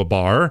go to a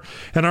bar.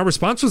 And our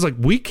response was like,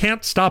 we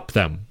can't stop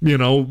them.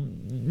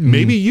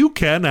 Maybe you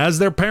can, as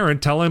their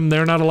parent, tell them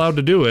they're not allowed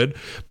to do it,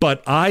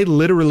 but I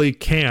literally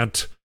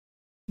can't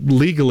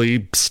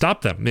legally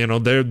stop them.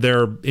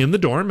 They're in the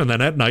dorm, and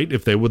then at night,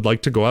 if they would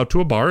like to go out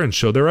to a bar and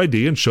show their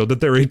ID and show that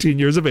they're 18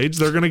 years of age,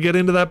 they're going to get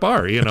into that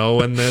bar,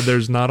 and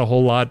there's not a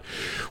whole lot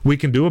we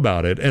can do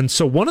about it. And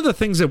so one of the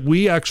things that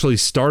we actually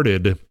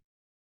started,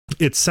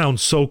 it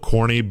sounds so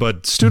corny,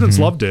 but students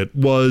loved it,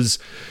 was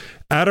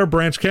at our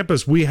branch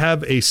campus, we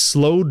have a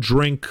slow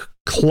drink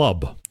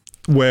club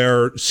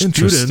where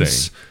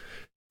students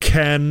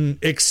can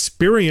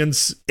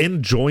experience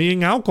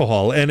enjoying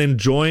alcohol and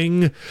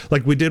enjoying,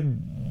 like we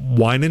did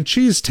wine and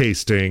cheese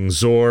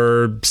tastings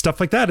or stuff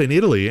like that in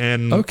Italy.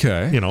 And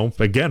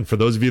again, for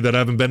those of you that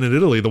haven't been in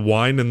Italy, the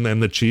wine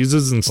and the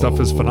cheeses and stuff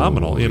is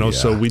phenomenal.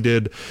 So we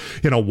did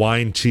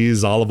wine,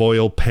 cheese, olive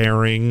oil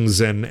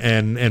pairings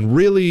and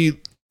really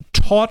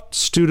taught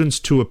students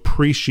to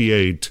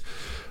appreciate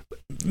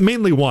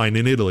mainly wine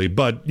in Italy,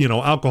 but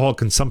alcohol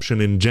consumption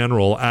in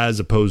general, as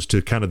opposed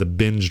to kind of the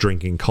binge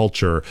drinking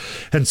culture.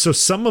 And so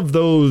some of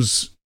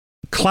those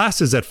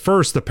classes at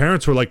first, the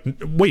parents were like,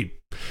 wait,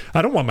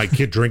 I don't want my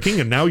kid drinking,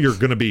 and now you're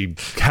going to be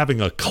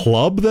having a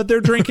club that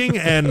they're drinking,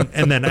 and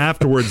then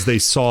afterwards they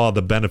saw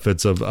the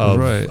benefits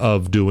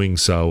of doing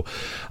so.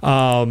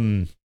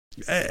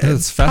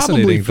 It's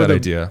fascinating, that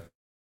idea.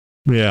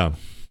 Yeah.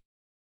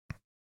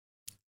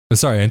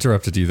 Sorry, I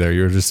interrupted you there.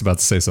 You were just about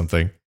to say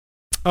something.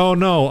 Oh,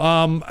 no.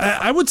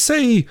 I would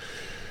say,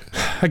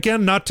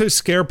 again, not to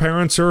scare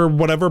parents or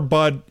whatever,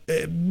 but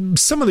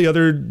some of the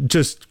other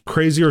just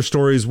crazier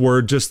stories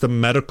were just the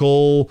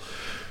medical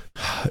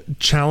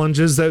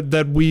challenges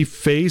that we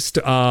faced.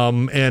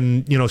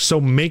 And,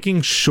 so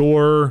making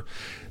sure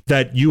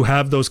that you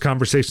have those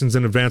conversations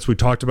in advance. We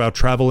talked about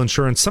travel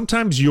insurance.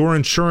 Sometimes your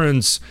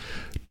insurance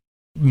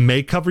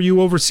may cover you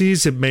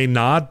overseas, it may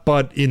not,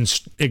 but in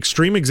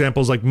extreme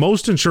examples, like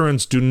most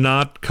insurance do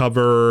not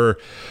cover,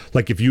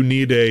 like if you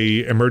need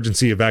a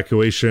emergency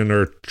evacuation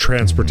or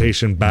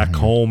transportation back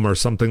home or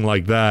something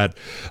like that.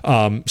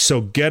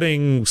 So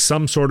getting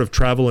some sort of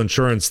travel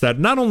insurance that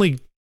not only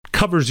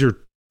covers your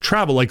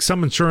travel, like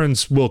some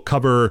insurance will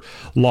cover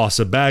loss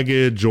of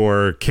baggage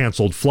or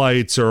canceled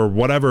flights or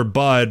whatever,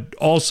 but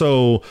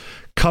also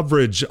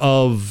coverage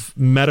of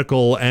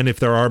medical, and if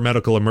there are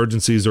medical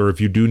emergencies or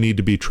if you do need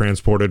to be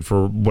transported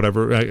for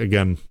whatever,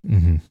 again,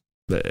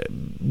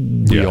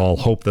 we all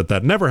hope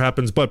that never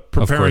happens, but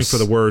preparing for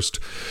the worst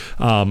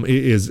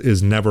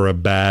is never a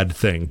bad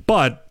thing.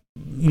 But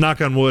knock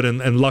on wood,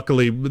 and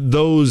luckily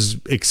those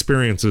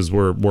experiences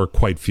were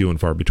quite few and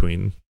far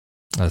between.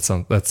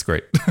 That's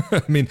great.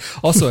 I mean,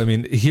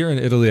 here in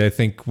Italy, I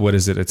think, what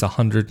is it? It's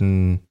 100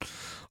 and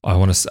I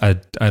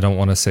don't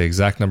want to say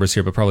exact numbers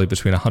here, but probably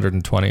between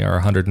 120 or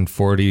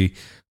 140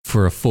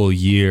 for a full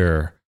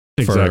year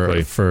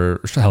for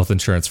health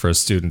insurance for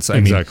students. I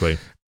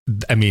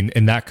mean,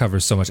 and that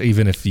covers so much.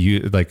 Even if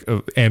you like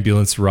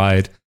ambulance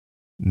ride,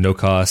 no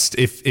cost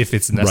if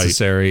it's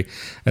necessary,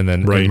 and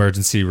then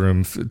emergency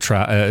room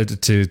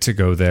to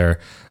go there.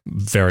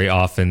 Very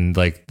often,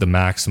 like the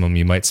maximum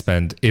you might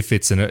spend if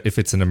it's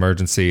an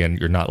emergency and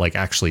you're not like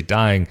actually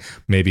dying,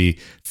 maybe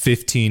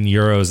 15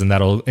 euros, and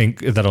that'll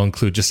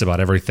include just about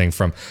everything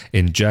from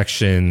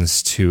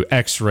injections to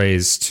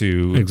x-rays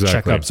to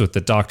checkups with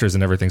the doctors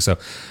and everything. So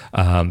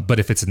but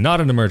if it's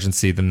not an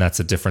emergency, then that's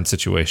a different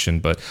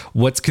situation. But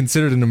what's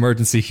considered an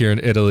emergency here in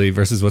Italy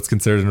versus what's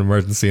considered an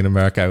emergency in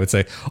America, I would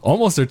say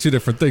almost are two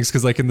different things,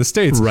 because like in the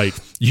States,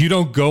 you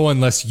don't go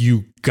unless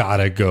you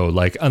gotta go,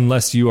 like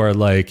unless you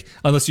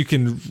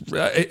can,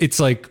 it's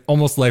like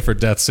almost life or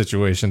death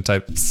situation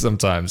type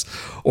sometimes,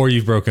 or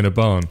you've broken a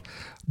bone.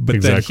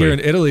 But then here in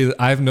Italy,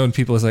 I've known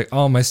people is like,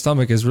 oh, my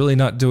stomach is really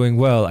not doing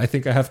well, I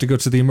think I have to go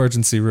to the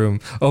emergency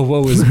room. Oh,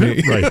 woe is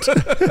me. Right.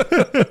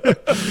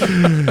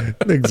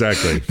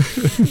 Exactly.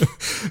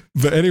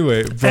 But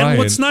anyway, Brian, and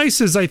what's nice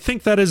is I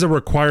think that is a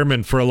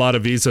requirement for a lot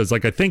of visas.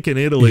 Like I think in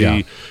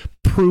Italy,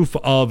 proof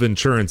of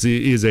insurance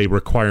is a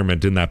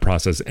requirement in that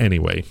process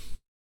anyway.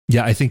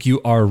 Yeah, I think you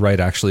are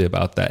right actually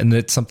about that. And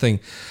it's something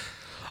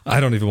I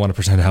don't even want to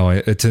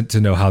pretend to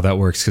know how that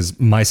works, because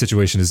my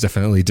situation is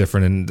definitely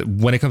different.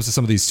 And when it comes to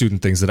some of these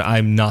student things, that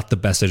I'm not the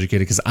best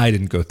educated, because I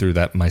didn't go through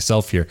that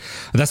myself here.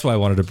 But that's why I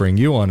wanted to bring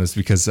you on, is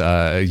because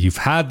you've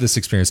had this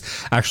experience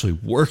actually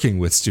working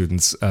with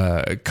students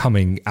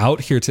coming out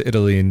here to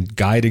Italy and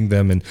guiding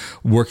them and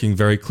working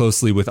very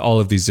closely with all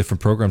of these different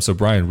programs. So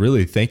Brian,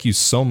 really, thank you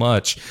so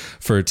much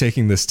for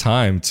taking this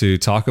time to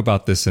talk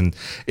about this. And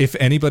if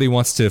anybody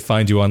wants to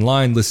find you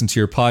online, listen to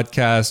your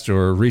podcast,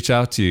 or reach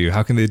out to you,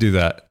 how can they do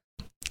that?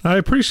 I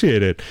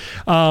appreciate it.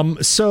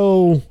 As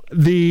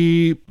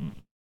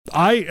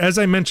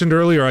I mentioned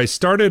earlier, I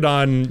started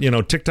on,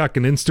 TikTok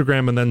and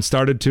Instagram, and then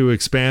started to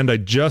expand. I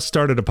just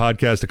started a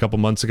podcast a couple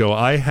months ago.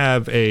 I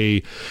have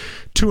a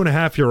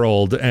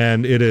 2.5-year-old,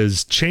 and it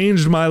has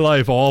changed my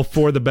life all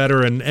for the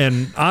better.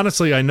 And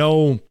honestly, I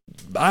know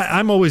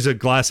I'm always a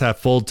glass half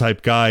full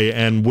type guy.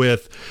 And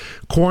with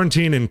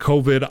quarantine and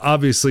COVID,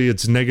 obviously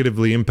it's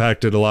negatively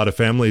impacted a lot of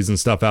families and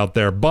stuff out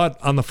there.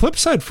 But on the flip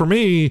side, for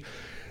me,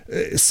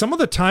 some of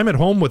the time at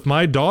home with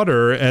my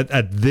daughter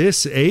at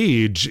this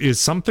age is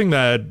something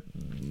that,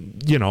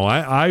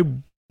 I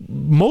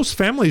most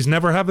families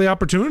never have the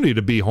opportunity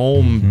to be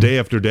home day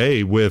after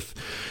day with,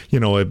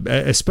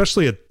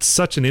 especially at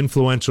such an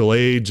influential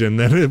age. And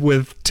then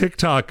with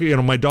TikTok,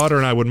 my daughter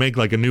and I would make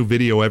like a new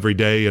video every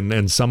day,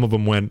 and some of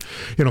them went,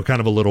 kind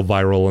of a little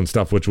viral and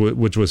stuff, which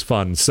was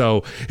fun.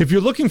 So if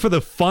you're looking for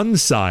the fun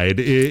side,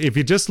 if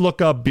you just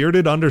look up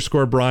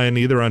bearded_Brian,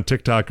 either on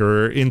TikTok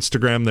or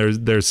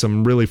Instagram, there's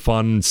some really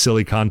fun,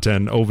 silly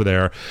content over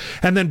there.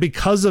 And then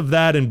because of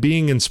that, and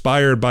being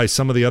inspired by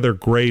some of the other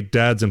great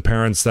dads and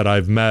parents that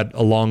I've met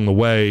along the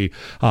way,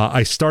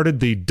 I started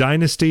the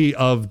Dynasty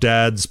of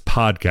Dads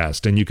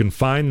podcast, and you can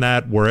find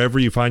that wherever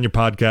you find your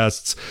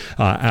podcasts,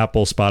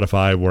 Apple,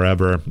 Spotify,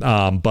 wherever.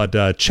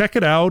 But check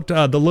it out.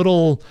 The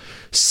little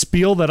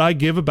spiel that I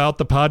give about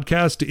the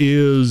podcast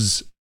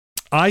is,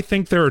 I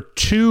think there are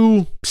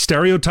two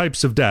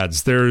stereotypes of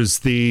dads. There's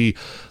the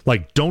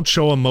don't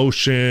show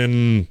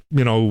emotion,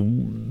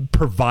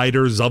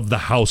 providers of the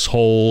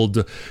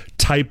household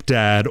type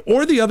dad,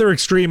 or the other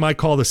extreme I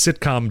call the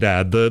sitcom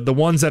dad, the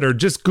ones that are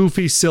just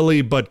goofy,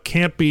 silly, but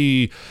can't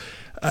be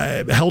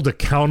held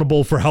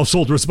accountable for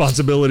household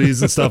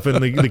responsibilities and stuff,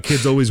 and the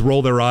kids always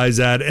roll their eyes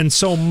at. And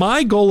so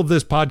my goal of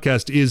this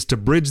podcast is to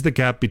bridge the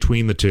gap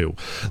between the two.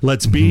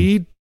 Let's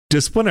be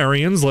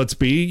disciplinarians, let's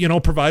be,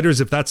 providers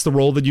if that's the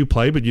role that you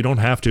play, but you don't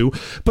have to.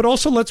 But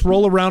also let's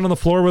roll around on the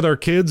floor with our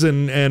kids,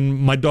 and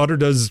my daughter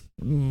does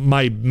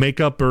my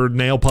makeup or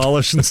nail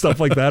polish and stuff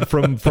like that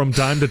from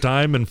time to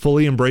time, and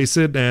fully embrace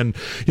it, and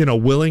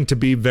willing to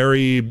be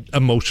very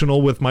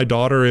emotional with my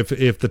daughter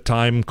if the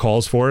time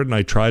calls for it. And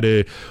I try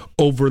to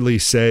overly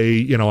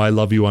say, I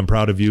love you, I'm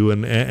proud of you,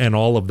 and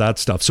all of that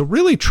stuff. So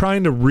really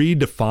trying to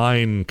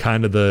redefine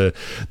kind of the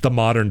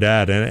modern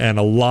dad, and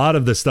a lot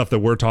of the stuff that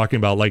we're talking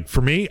about. Like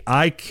for me,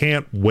 I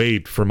can't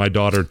wait for my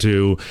daughter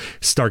to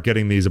start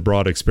getting these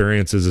abroad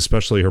experiences,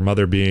 especially her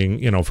mother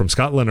being, from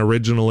Scotland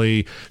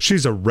originally.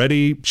 She's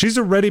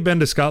already been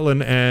to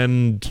Scotland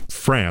and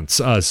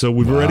France. So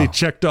we've already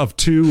checked off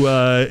 2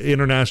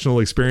 international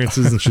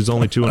experiences, and she's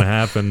only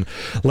 2.5, and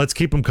let's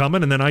keep them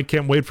coming. And then I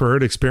can't wait for her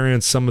to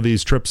experience some of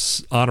these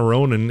trips on her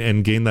own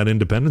and gain that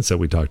independence that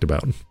we talked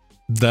about.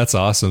 That's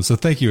awesome. So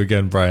thank you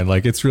again, Brian.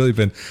 Like, it's really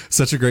been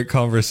such a great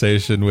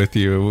conversation with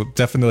you. We'll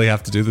definitely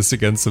have to do this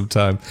again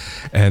sometime.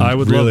 And I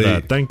would love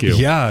that. Thank you.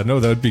 Yeah, no,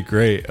 that would be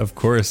great, of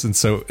course. And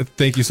so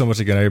thank you so much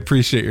again. I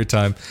appreciate your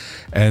time,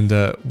 and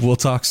we'll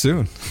talk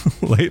soon.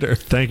 Later.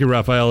 Thank you,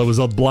 Raphael. It was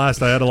a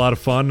blast. I had a lot of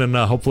fun, and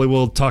hopefully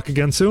we'll talk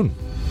again soon.